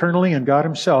God eternally and God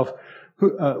Himself,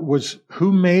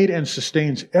 who made and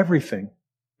sustains everything,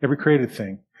 every created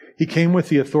thing. He came with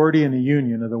the authority and the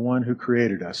union of the one who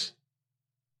created us.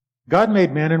 God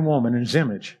made man and woman in His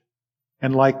image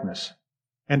and likeness,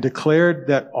 and declared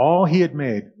that all He had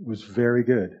made was very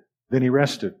good. Then He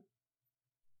rested.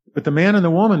 But the man and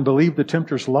the woman believed the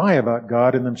tempter's lie about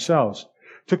God and themselves,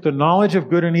 took the knowledge of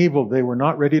good and evil they were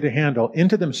not ready to handle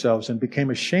into themselves, and became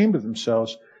ashamed of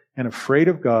themselves and afraid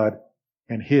of God,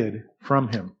 and hid from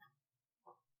Him.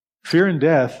 Fear and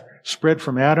death spread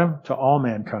from Adam to all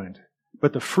mankind.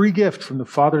 But the free gift from the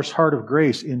Father's heart of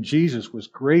grace in Jesus was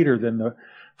greater than the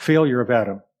failure of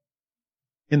Adam.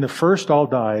 In the first, all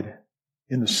died.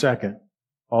 In the second,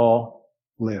 all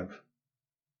live.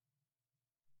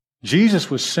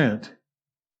 Jesus was sent.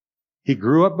 He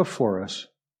grew up before us.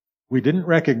 We didn't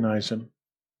recognize Him.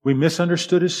 We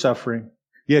misunderstood His suffering.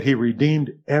 Yet He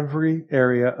redeemed every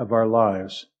area of our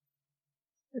lives.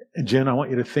 And Jen, I want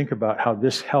you to think about how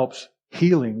this helps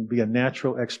healing be a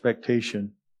natural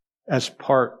expectation as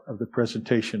part of the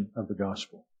presentation of the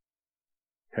gospel.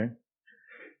 Okay?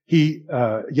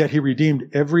 Yet He redeemed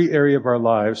every area of our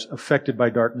lives affected by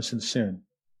darkness and sin.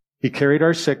 He carried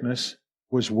our sickness,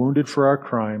 was wounded for our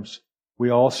crimes. We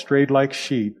all strayed like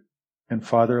sheep, and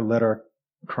Father let our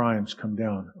crimes come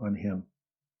down on Him.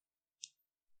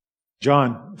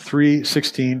 John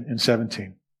 3:16 and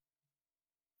 17.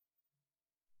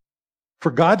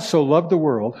 For God so loved the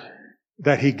world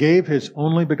that He gave His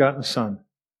only begotten Son.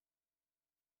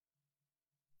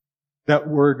 That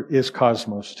word is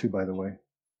cosmos too, by the way.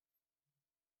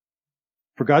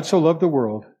 For God so loved the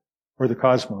world, or the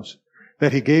cosmos,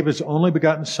 that He gave His only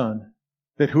begotten Son,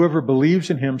 that whoever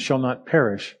believes in Him shall not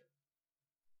perish,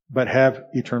 but have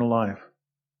eternal life.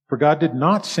 For God did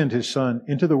not send His Son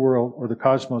into the world or the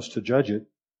cosmos to judge it,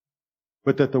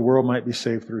 but that the world might be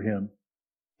saved through Him.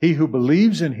 He who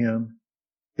believes in Him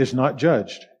is not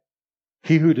judged.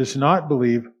 He who does not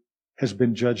believe has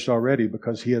been judged already,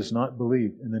 because he has not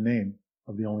believed in the name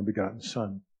of the only begotten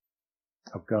Son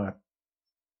of God.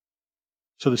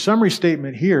 So the summary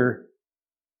statement here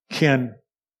can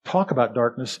talk about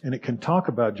darkness, and it can talk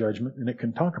about judgment, and it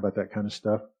can talk about that kind of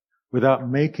stuff without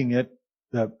making it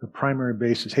the primary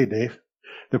basis. Hey, Dave,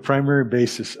 the primary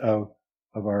basis of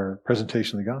our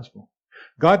presentation of the gospel.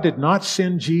 God did not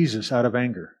send Jesus out of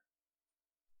anger.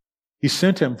 He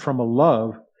sent Him from a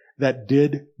love that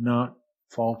did not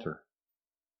falter.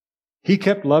 He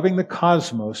kept loving the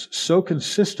cosmos so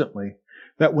consistently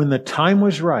that when the time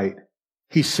was right,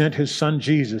 He sent His Son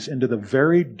Jesus into the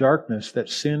very darkness that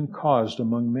sin caused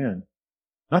among men.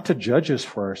 Not to judge us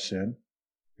for our sin,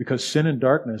 because sin and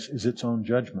darkness is its own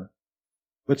judgment,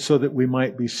 but so that we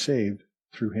might be saved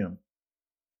through Him.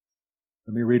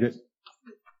 Let me read it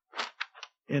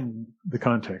in the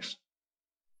context.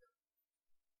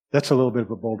 That's a little bit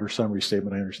of a bolder summary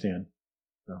statement, I understand.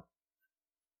 So.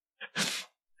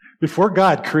 Before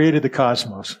God created the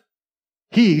cosmos,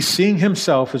 He, seeing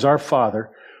Himself as our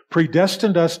Father,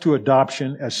 predestined us to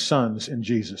adoption as sons in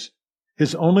Jesus,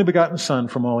 His only begotten Son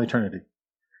from all eternity.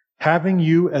 Having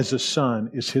you as a son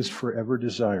is His forever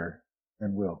desire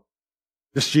and will.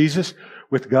 This Jesus,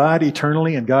 with God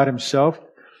eternally and God Himself,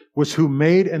 was who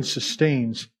made and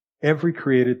sustains every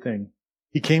created thing.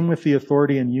 He came with the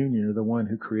authority and union of the one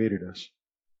who created us.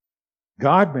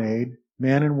 God made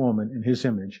man and woman in His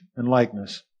image and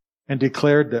likeness, and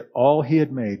declared that all He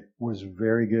had made was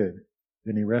very good.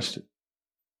 Then He rested.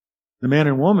 The man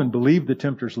and woman believed the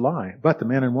tempter's lie, but the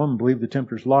man and woman believed the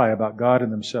tempter's lie about God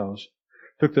and themselves,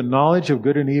 took the knowledge of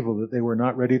good and evil that they were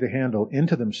not ready to handle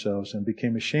into themselves, and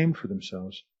became ashamed for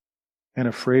themselves, and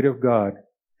afraid of God,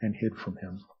 and hid from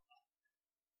Him.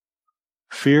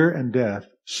 Fear and death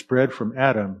spread from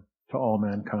Adam to all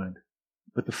mankind.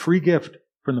 But the free gift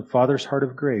from the Father's heart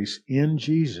of grace in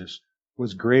Jesus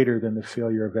was greater than the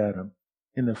failure of Adam.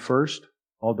 In the first,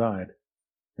 all died.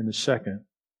 In the second,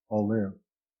 all lived.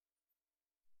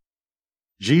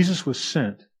 Jesus was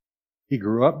sent. He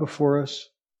grew up before us.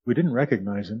 We didn't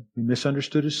recognize him. We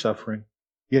misunderstood his suffering.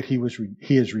 Yet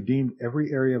he has redeemed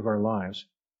every area of our lives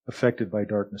affected by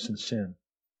darkness and sin.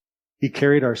 He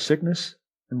carried our sickness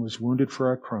and was wounded for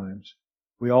our crimes.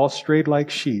 We all strayed like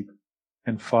sheep,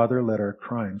 and Father let our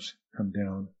crimes come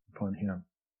down upon him.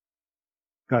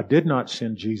 God did not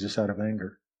send Jesus out of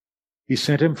anger. He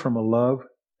sent him from a love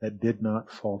that did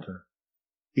not falter.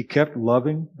 He kept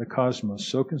loving the cosmos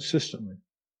so consistently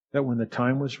that when the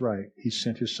time was right, he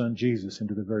sent his son Jesus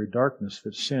into the very darkness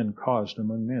that sin caused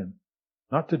among men,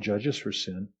 not to judge us for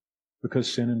sin,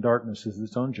 because sin and darkness is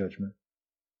its own judgment,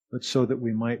 but so that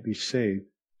we might be saved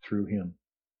through him.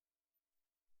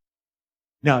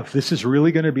 Now, if this is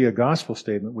really going to be a gospel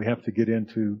statement, we have to get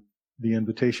into the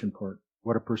invitation part,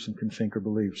 what a person can think or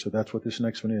believe. So that's what this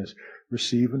next one is.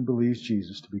 Receive and believe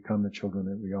Jesus to become the children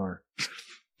that we are.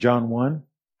 John 1,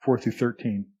 4 through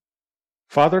 13.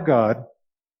 Father God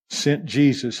sent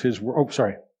Jesus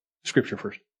scripture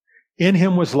first. In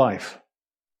him was life.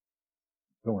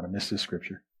 Don't want to miss this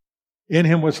scripture. In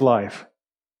him was life,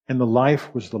 and the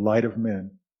life was the light of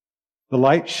men. The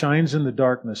light shines in the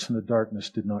darkness, and the darkness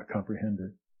did not comprehend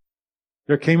it.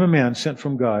 There came a man sent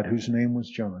from God whose name was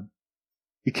John.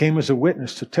 He came as a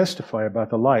witness to testify about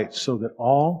the light so that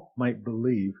all might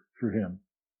believe through him.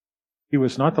 He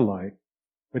was not the light,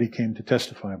 but he came to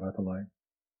testify about the light.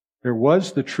 There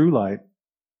was the true light,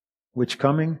 which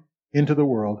coming into the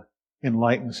world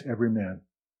enlightens every man.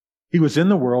 He was in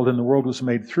the world, and the world was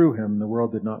made through him, and the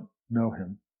world did not know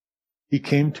him. He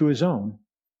came to his own,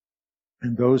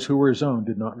 and those who were his own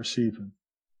did not receive him.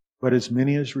 But as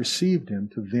many as received him,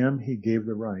 to them he gave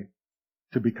the right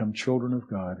to become children of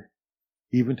God,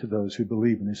 even to those who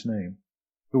believe in his name,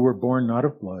 who were born not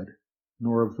of blood,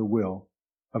 nor of the will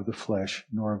of the flesh,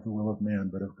 nor of the will of man,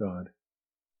 but of God.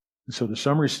 And so the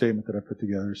summary statement that I put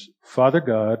together is, Father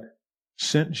God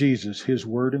sent Jesus, his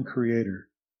Word and Creator,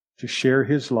 to share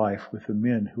his life with the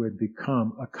men who had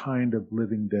become a kind of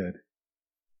living dead.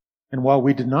 And while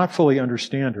we did not fully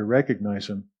understand or recognize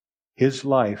him, his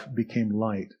life became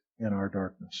light in our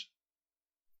darkness.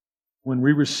 When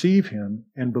we receive him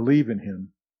and believe in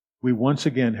him, we once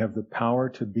again have the power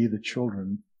to be the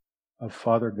children of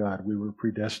Father God we were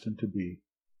predestined to be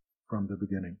from the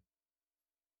beginning.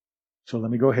 So let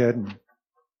me go ahead and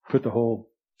put the whole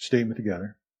statement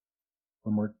together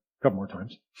couple more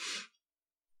times.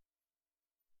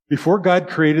 Before God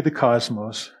created the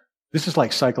cosmos, this is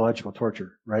like psychological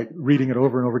torture, right? Reading it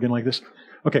over and over again like this.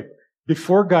 Okay.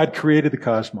 Before God created the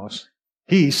cosmos,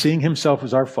 he, seeing himself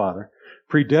as our Father,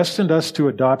 predestined us to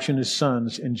adoption as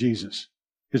sons in Jesus,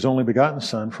 his only begotten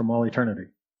Son from all eternity.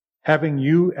 Having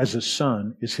you as a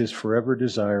son is his forever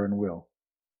desire and will.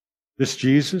 This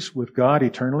Jesus, with God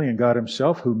eternally and God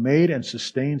himself, who made and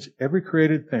sustains every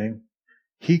created thing,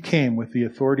 he came with the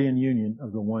authority and union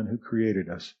of the one who created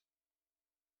us.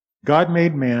 God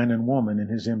made man and woman in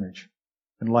his image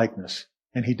and likeness,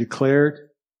 and he declared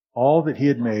all that he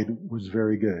had made was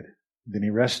very good. Then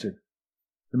he rested.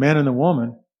 The man and the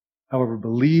woman, however,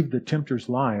 believed the tempter's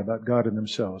lie about God and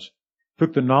themselves,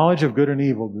 took the knowledge of good and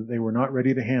evil that they were not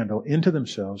ready to handle into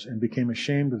themselves, and became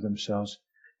ashamed of themselves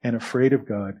and afraid of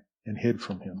God, and hid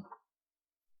from him.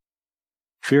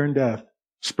 Fear and death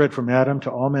spread from Adam to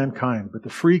all mankind, but the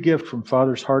free gift from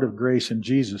Father's heart of grace in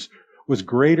Jesus was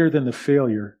greater than the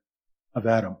failure of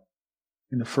Adam.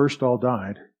 In the first all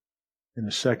died, in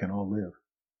the second all live.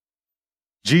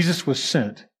 Jesus was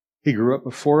sent. He grew up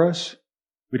before us.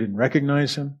 We didn't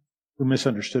recognize him. We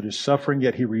misunderstood his suffering,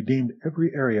 yet he redeemed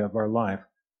every area of our life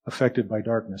affected by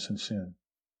darkness and sin.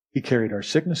 He carried our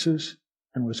sicknesses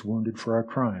and was wounded for our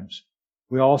crimes.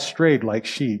 We all strayed like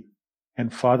sheep,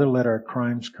 and Father let our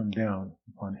crimes come down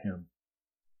upon him.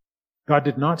 God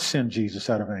did not send Jesus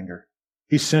out of anger.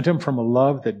 He sent him from a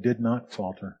love that did not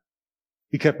falter.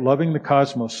 He kept loving the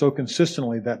cosmos so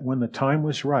consistently that when the time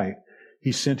was right,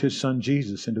 he sent his son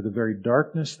Jesus into the very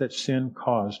darkness that sin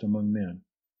caused among men,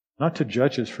 not to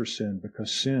judge us for sin,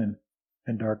 because sin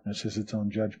and darkness is its own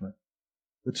judgment,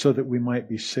 but so that we might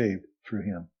be saved through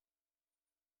him.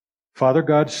 Father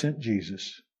God sent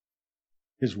Jesus,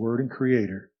 his Word and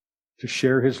Creator, to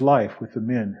share his life with the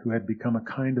men who had become a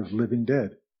kind of living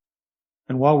dead.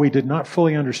 And while we did not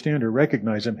fully understand or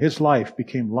recognize him, his life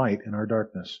became light in our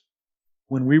darkness.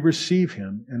 When we receive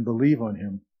him and believe on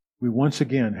him, we once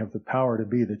again have the power to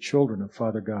be the children of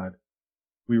Father God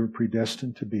we were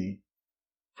predestined to be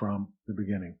from the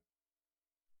beginning.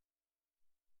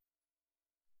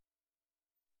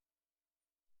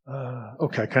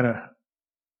 Okay, I kind of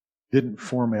didn't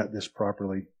format this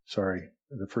properly. Sorry.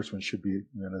 The first one should be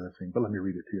another thing, but let me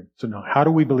read it to you. So now, how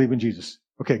do we believe in Jesus?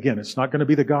 Okay, again, it's not going to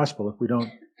be the gospel if we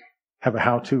don't have a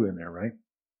how-to in there, right?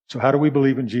 So how do we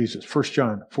believe in Jesus? 1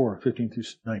 John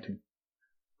 4:15-19.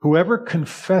 Whoever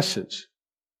confesses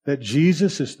that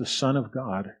Jesus is the Son of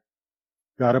God,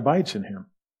 God abides in him,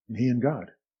 and he in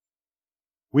God.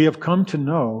 We have come to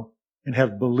know and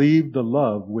have believed the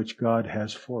love which God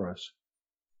has for us.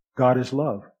 God is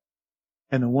love,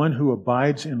 and the one who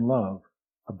abides in love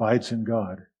abides in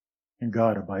God, and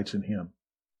God abides in him.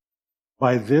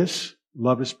 By this,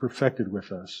 love is perfected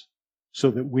with us,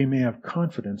 so that we may have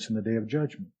confidence in the day of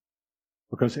judgment.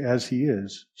 Because as he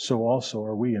is, so also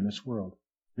are we in this world.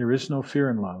 There is no fear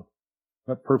in love,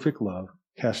 but perfect love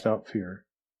casts out fear,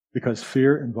 because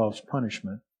fear involves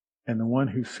punishment, and the one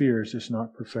who fears is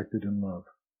not perfected in love.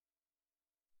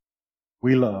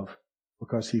 We love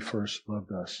because he first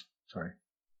loved us. Sorry.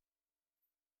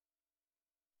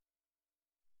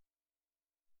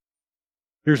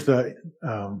 Here's the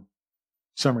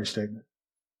summary statement.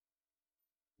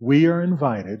 We are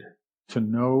invited to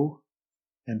know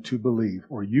and to believe,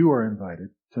 or you are invited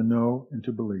to know and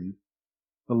to believe,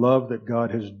 the love that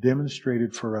God has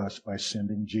demonstrated for us by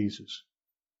sending Jesus.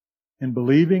 In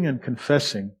believing and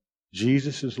confessing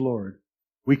Jesus is Lord,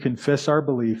 we confess our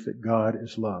belief that God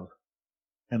is love,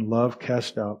 and love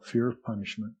casts out fear of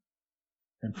punishment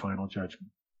and final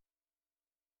judgment.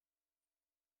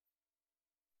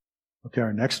 Okay,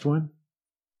 our next one.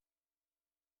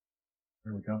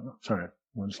 There we go. Sorry,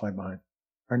 one slide behind.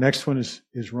 Our next one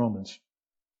is Romans.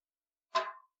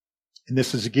 And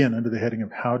this is again under the heading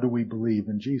of how do we believe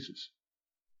in Jesus?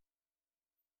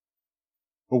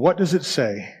 Well, what does it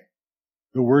say?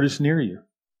 The word is near you.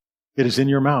 It is in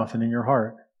your mouth and in your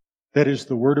heart. That is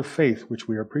the word of faith which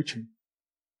we are preaching.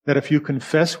 That if you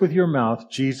confess with your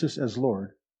mouth Jesus as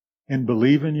Lord and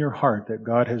believe in your heart that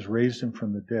God has raised him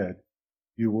from the dead,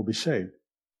 you will be saved.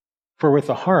 For with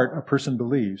the heart a person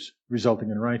believes,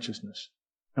 resulting in righteousness,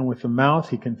 and with the mouth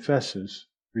he confesses,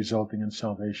 resulting in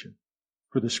salvation.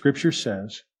 For the scripture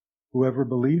says, whoever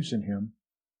believes in him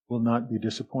will not be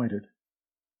disappointed.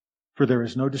 For there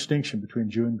is no distinction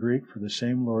between Jew and Greek, for the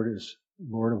same Lord is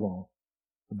Lord of all,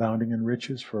 abounding in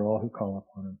riches for all who call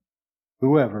upon him.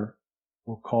 Whoever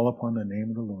will call upon the name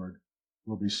of the Lord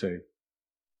will be saved.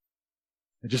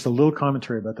 And just a little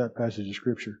commentary about that passage of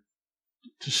scripture.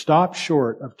 To stop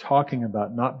short of talking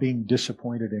about not being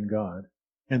disappointed in God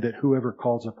and that whoever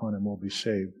calls upon him will be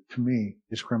saved, to me,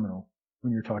 is criminal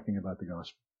when you're talking about the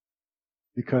gospel.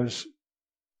 Because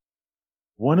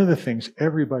one of the things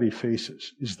everybody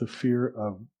faces is the fear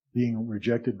of being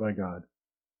rejected by God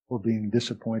or being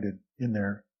disappointed in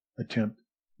their attempt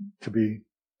to be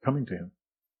coming to him.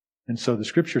 And so the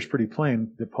scripture is pretty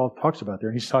plain that Paul talks about there.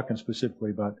 And he's talking specifically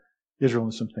about Israel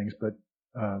and some things, but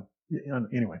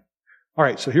anyway. All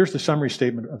right, so here's the summary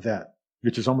statement of that,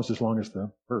 which is almost as long as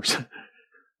the verse.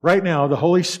 Right now, the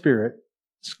Holy Spirit's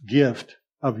gift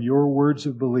of your words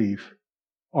of belief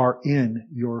are in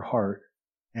your heart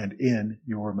and in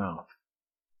your mouth.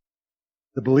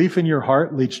 The belief in your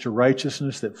heart leads to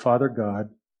righteousness that Father God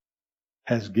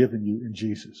has given you in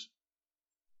Jesus.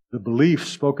 The belief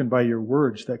spoken by your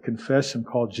words that confess and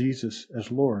call Jesus as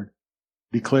Lord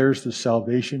declares the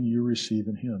salvation you receive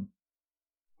in him.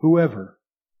 Whoever,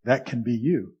 that can be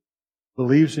you,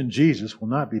 believes in Jesus will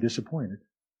not be disappointed.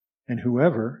 And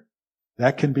whoever,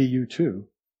 that can be you too,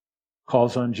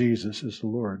 calls on Jesus as the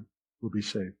Lord will be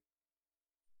saved.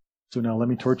 So now let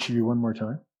me torture you one more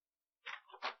time.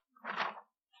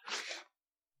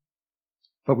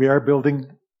 But we are building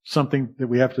something that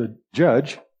we have to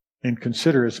judge and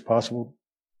consider as a possible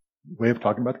way of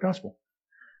talking about the gospel.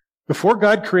 Before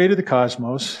God created the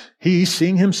cosmos, he,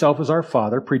 seeing himself as our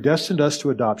Father, predestined us to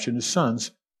adoption as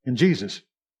sons in Jesus,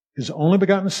 his only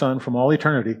begotten Son from all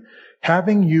eternity.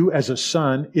 Having you as a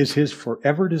son is his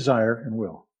forever desire and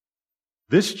will.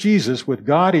 This Jesus, with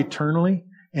God eternally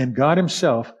and God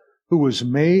himself, who has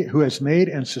made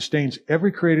and sustains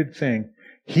every created thing,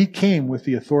 he came with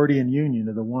the authority and union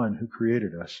of the one who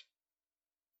created us.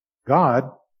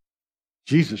 God,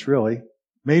 Jesus really,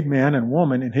 made man and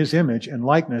woman in his image and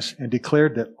likeness and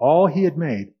declared that all he had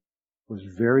made was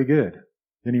very good.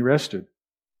 Then he rested.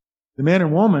 The man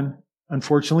and woman,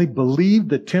 unfortunately, believed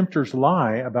the tempter's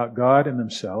lie about God and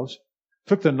themselves,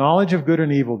 took the knowledge of good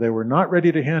and evil they were not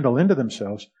ready to handle into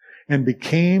themselves, and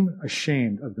became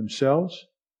ashamed of themselves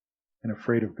and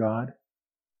afraid of God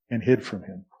and hid from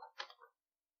him.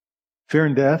 Fear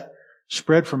and death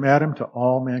spread from Adam to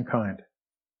all mankind.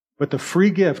 But the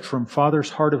free gift from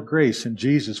Father's heart of grace in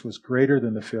Jesus was greater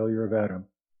than the failure of Adam.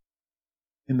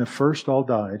 In the first, all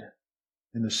died.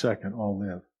 In the second, all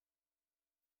live.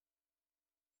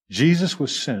 Jesus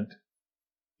was sent.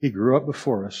 He grew up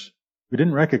before us. We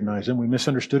didn't recognize him. We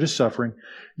misunderstood his suffering.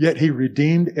 Yet he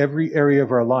redeemed every area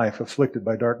of our life afflicted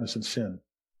by darkness and sin.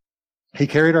 He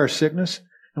carried our sickness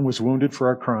and was wounded for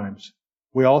our crimes.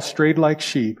 We all strayed like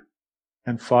sheep,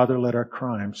 and Father let our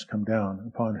crimes come down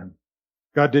upon him.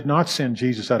 God did not send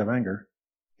Jesus out of anger.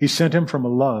 He sent him from a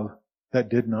love that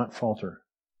did not falter.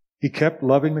 He kept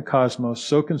loving the cosmos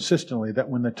so consistently that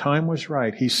when the time was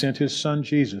right, he sent his Son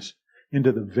Jesus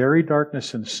into the very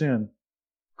darkness and sin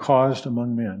caused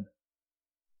among men.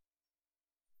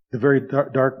 The very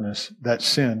darkness that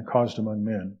sin caused among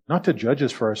men. Not to judge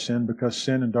us for our sin, because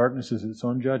sin and darkness is its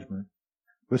own judgment,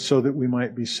 but so that we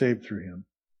might be saved through him.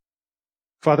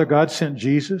 Father God sent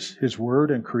Jesus, his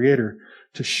Word and Creator,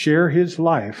 to share his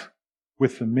life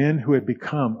with the men who had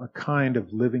become a kind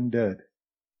of living dead.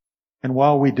 And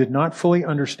while we did not fully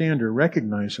understand or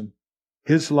recognize him,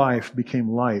 his life became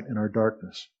light in our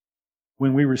darkness.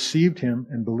 When we received him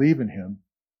and believe in him,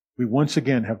 we once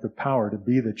again have the power to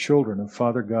be the children of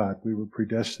Father God we were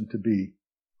predestined to be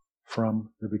from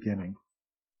the beginning.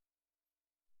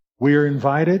 We are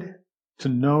invited to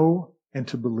know and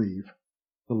to believe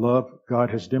the love God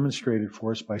has demonstrated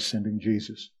for us by sending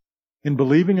Jesus. In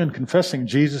believing and confessing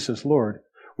Jesus as Lord,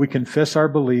 we confess our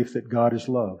belief that God is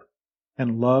love,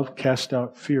 and love casts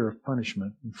out fear of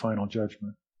punishment and final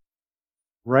judgment.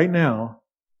 Right now,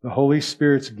 the Holy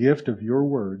Spirit's gift of your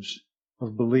words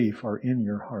of belief are in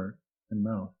your heart and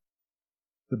mouth.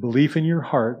 The belief in your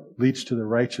heart leads to the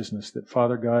righteousness that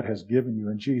Father God has given you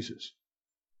in Jesus.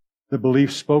 The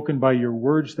belief spoken by your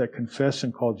words that confess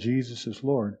and call Jesus as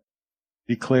Lord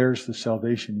declares the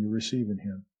salvation you receive in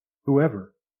him.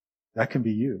 Whoever, that can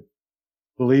be you,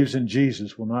 believes in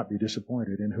Jesus will not be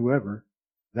disappointed, and whoever,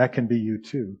 that can be you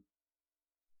too,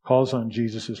 calls on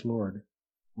Jesus as Lord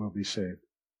will be saved.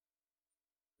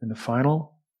 And the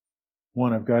final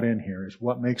one I've got in here is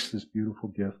what makes this beautiful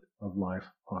gift of life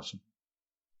possible.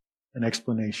 An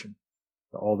explanation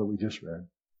to all that we just read.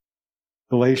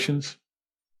 Galatians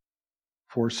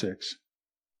 4:6.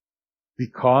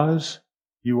 Because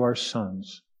you are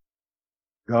sons,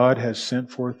 God has sent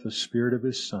forth the Spirit of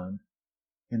his Son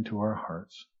into our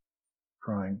hearts,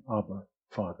 crying, Abba,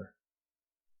 Father.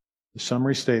 The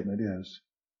summary statement is,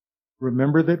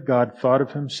 remember that God thought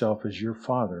of himself as your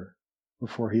Father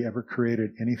before he ever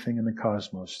created anything in the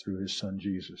cosmos through his Son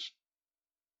Jesus.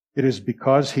 It is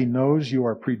because he knows you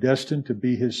are predestined to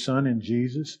be his son in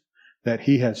Jesus that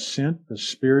he has sent the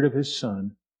Spirit of his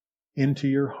Son into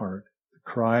your heart to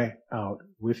cry out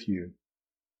with you,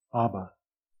 Abba,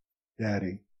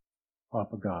 Daddy,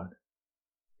 Papa God,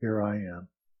 here I am,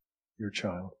 your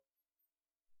child.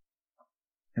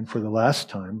 And for the last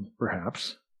time,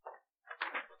 perhaps,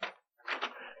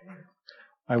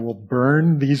 I will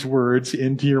burn these words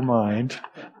into your mind.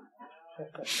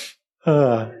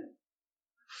 Before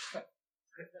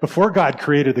God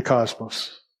created the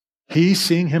cosmos, he,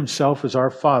 seeing himself as our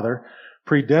Father,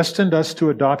 predestined us to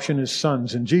adoption as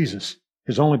sons in Jesus,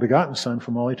 his only begotten Son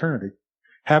from all eternity.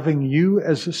 Having you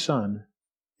as a son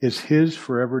is his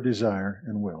forever desire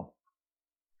and will.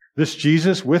 This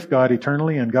Jesus, with God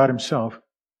eternally and God himself,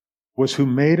 was who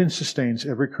made and sustains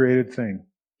every created thing.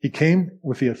 He came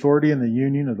with the authority and the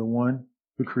union of the one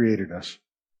who created us.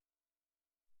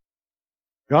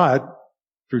 God,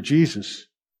 through Jesus,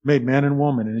 made man and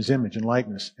woman in his image and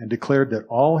likeness and declared that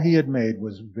all he had made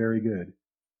was very good.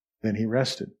 Then he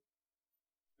rested.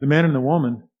 The man and the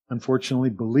woman,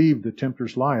 unfortunately, believed the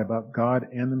tempter's lie about God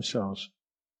and themselves,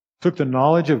 took the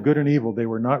knowledge of good and evil they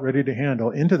were not ready to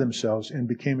handle into themselves and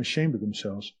became ashamed of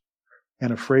themselves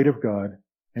and afraid of God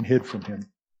and hid from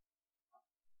him.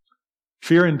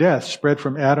 Fear and death spread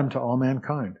from Adam to all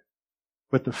mankind.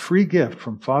 But the free gift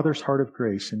from Father's heart of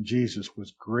grace in Jesus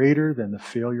was greater than the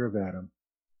failure of Adam.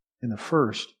 In the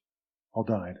first, all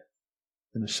died.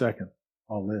 In the second,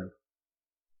 all live.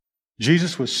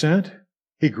 Jesus was sent.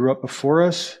 He grew up before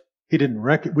us. We didn't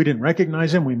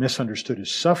recognize him. We misunderstood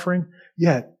his suffering.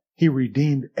 Yet, he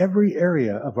redeemed every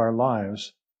area of our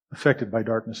lives affected by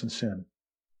darkness and sin.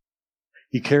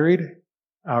 He carried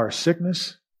our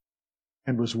sickness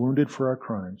and was wounded for our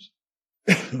crimes.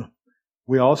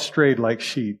 We all strayed like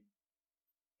sheep,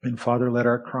 and Father let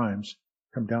our crimes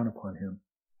come down upon him.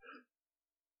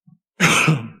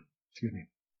 Excuse me.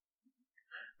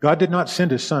 God did not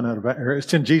send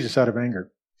send Jesus out of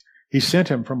anger. He sent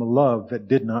him from a love that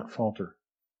did not falter.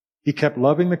 He kept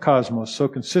loving the cosmos so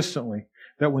consistently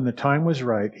that when the time was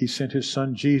right, he sent his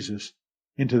Son Jesus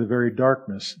into the very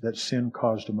darkness that sin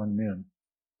caused among men.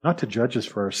 Not to judge us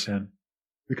for our sin,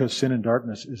 because sin and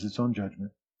darkness is its own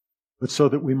judgment, but so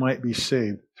that we might be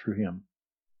saved through him.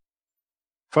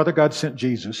 Father God sent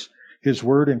Jesus, his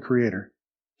Word and Creator,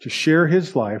 to share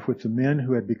his life with the men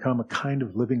who had become a kind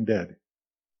of living dead.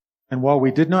 And while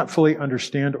we did not fully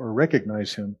understand or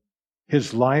recognize him,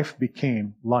 his life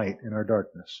became light in our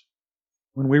darkness.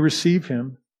 When we receive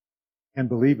him and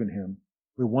believe in him,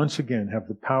 we once again have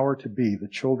the power to be the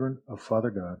children of Father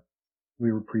God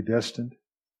we were predestined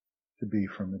to be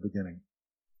from the beginning.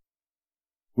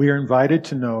 We are invited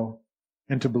to know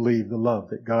and to believe the love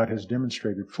that God has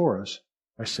demonstrated for us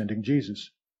by sending Jesus.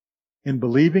 In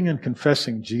believing and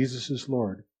confessing Jesus is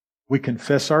Lord, we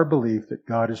confess our belief that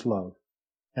God is love,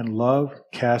 and love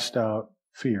casts out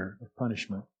fear of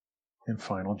punishment and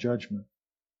final judgment.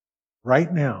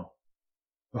 Right now,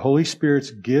 the Holy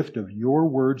Spirit's gift of your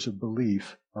words of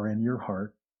belief are in your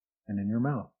heart and in your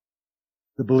mouth.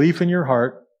 The belief in your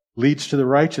heart leads to the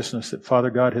righteousness that Father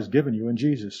God has given you in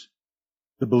Jesus.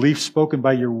 The belief spoken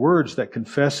by your words that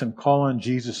confess and call on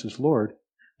Jesus as Lord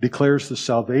declares the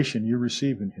salvation you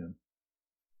receive in him.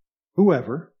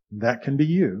 Whoever, that can be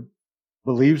you,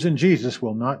 believes in Jesus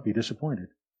will not be disappointed.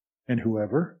 And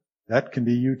whoever, that can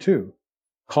be you too,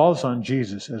 calls on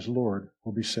Jesus as Lord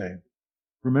will be saved.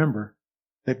 Remember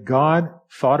that God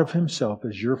thought of himself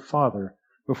as your Father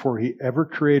before he ever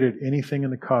created anything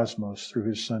in the cosmos through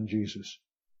his Son Jesus.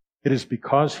 It is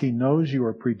because he knows you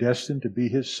are predestined to be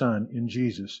his son in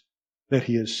Jesus that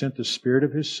he has sent the Spirit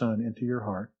of his Son into your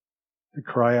heart to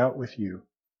cry out with you,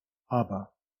 Abba,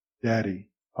 Daddy,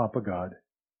 Papa God,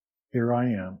 here I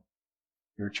am,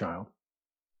 your child.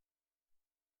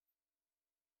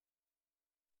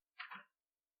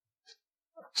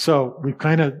 So we've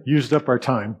kind of used up our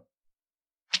time.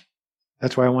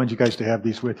 That's why I wanted you guys to have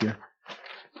these with you.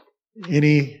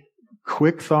 Any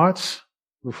quick thoughts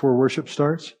before worship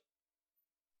starts?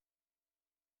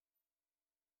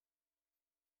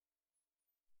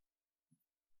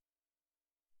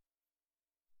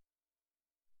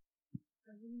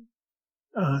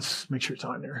 Let's make sure it's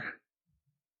on there.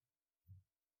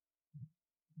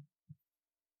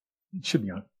 It should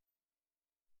be on.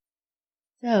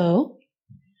 So,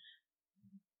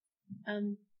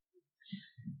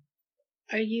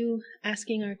 are you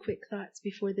asking our quick thoughts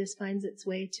before this finds its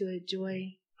way to a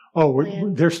joy? Oh,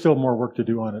 there's still more work to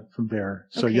do on it from there.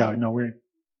 So okay. Yeah, no, it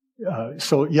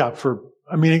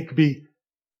could be,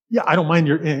 I don't mind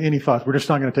any thoughts. We're just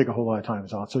not going to take a whole lot of time,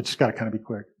 so it's just got to kind of be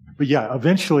quick. But yeah,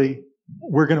 eventually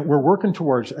we're working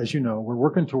towards, as you know,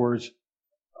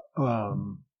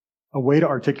 a way to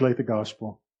articulate the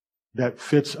gospel that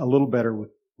fits a little better with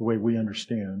the way we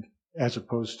understand, as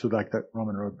opposed to like that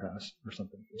Roman road pass or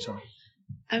something. So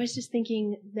I was just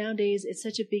thinking, nowadays it's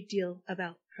such a big deal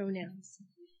about pronouns,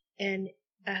 and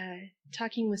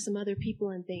talking with some other people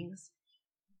and things.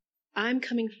 I've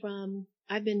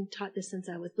been taught this since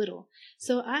I was little.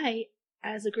 So I,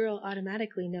 as a girl,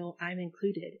 automatically know I'm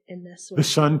included in this sort the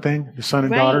son thing, the son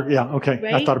and daughter. Yeah. Okay.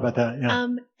 Right? I thought about that. Yeah.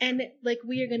 And like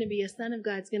we are going to be a son of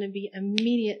God, it's going to be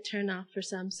immediate turn off for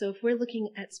some. So if we're looking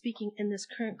at speaking in this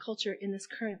current culture, in this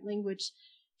current language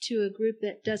to a group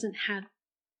that doesn't have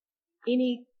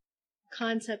any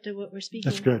concept of what we're speaking.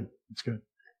 That's good. That's good.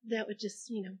 That would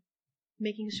just,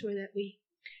 making sure that we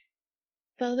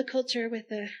follow the culture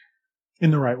in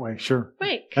the right way. Sure.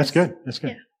 Right. That's good. That's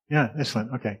good. Yeah.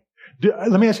 Excellent. Okay.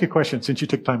 Let me ask you a question since you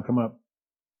took time to come up.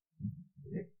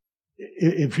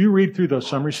 If you read through those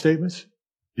summary statements,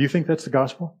 do you think that's the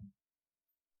gospel?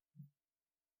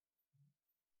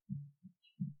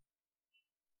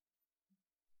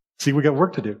 See, we got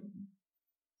work to do.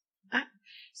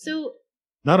 So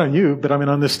not on you, but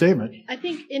on this statement. I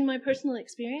think in my personal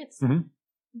experience,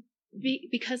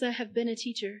 because I have been a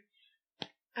teacher,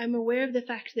 I'm aware of the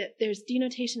fact that there's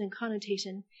denotation and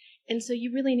connotation. And so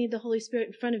you really need the Holy Spirit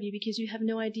in front of you because you have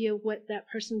no idea what that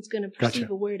person's going to perceive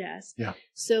a word as. Yeah.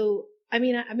 So,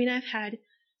 I've had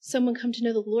someone come to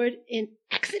know the Lord in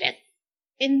Exodus,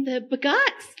 in the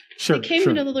Begots. Sure. They came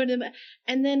to know the Lord.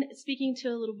 And then speaking to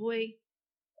a little boy,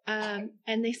 and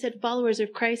they said, followers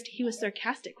of Christ, he was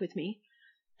sarcastic with me.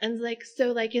 And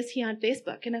is he on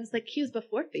Facebook? And I was like, he was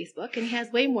before Facebook and he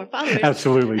has way more followers.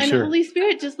 Absolutely, and sure. the Holy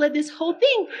Spirit just led this whole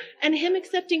thing. And him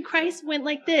accepting Christ went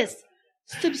like this.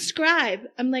 Subscribe.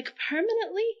 I'm like,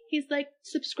 permanently? He's like,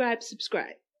 subscribe.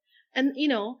 And,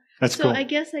 that's so cool. I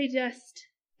guess I just.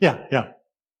 Yeah.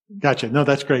 Gotcha. No,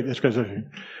 that's great. That's great.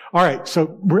 All right.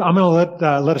 So I'm going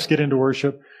to let us get into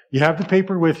worship. You have the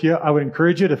paper with you. I would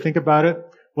encourage you to think about it.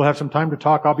 We'll have some time to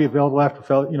talk. I'll be available after,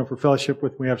 for fellowship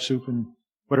we have soup and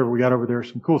whatever we got over there.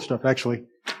 Some cool stuff, actually.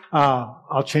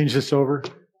 I'll change this over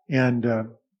and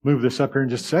move this up here in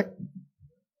just a sec.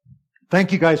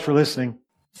 Thank you guys for listening.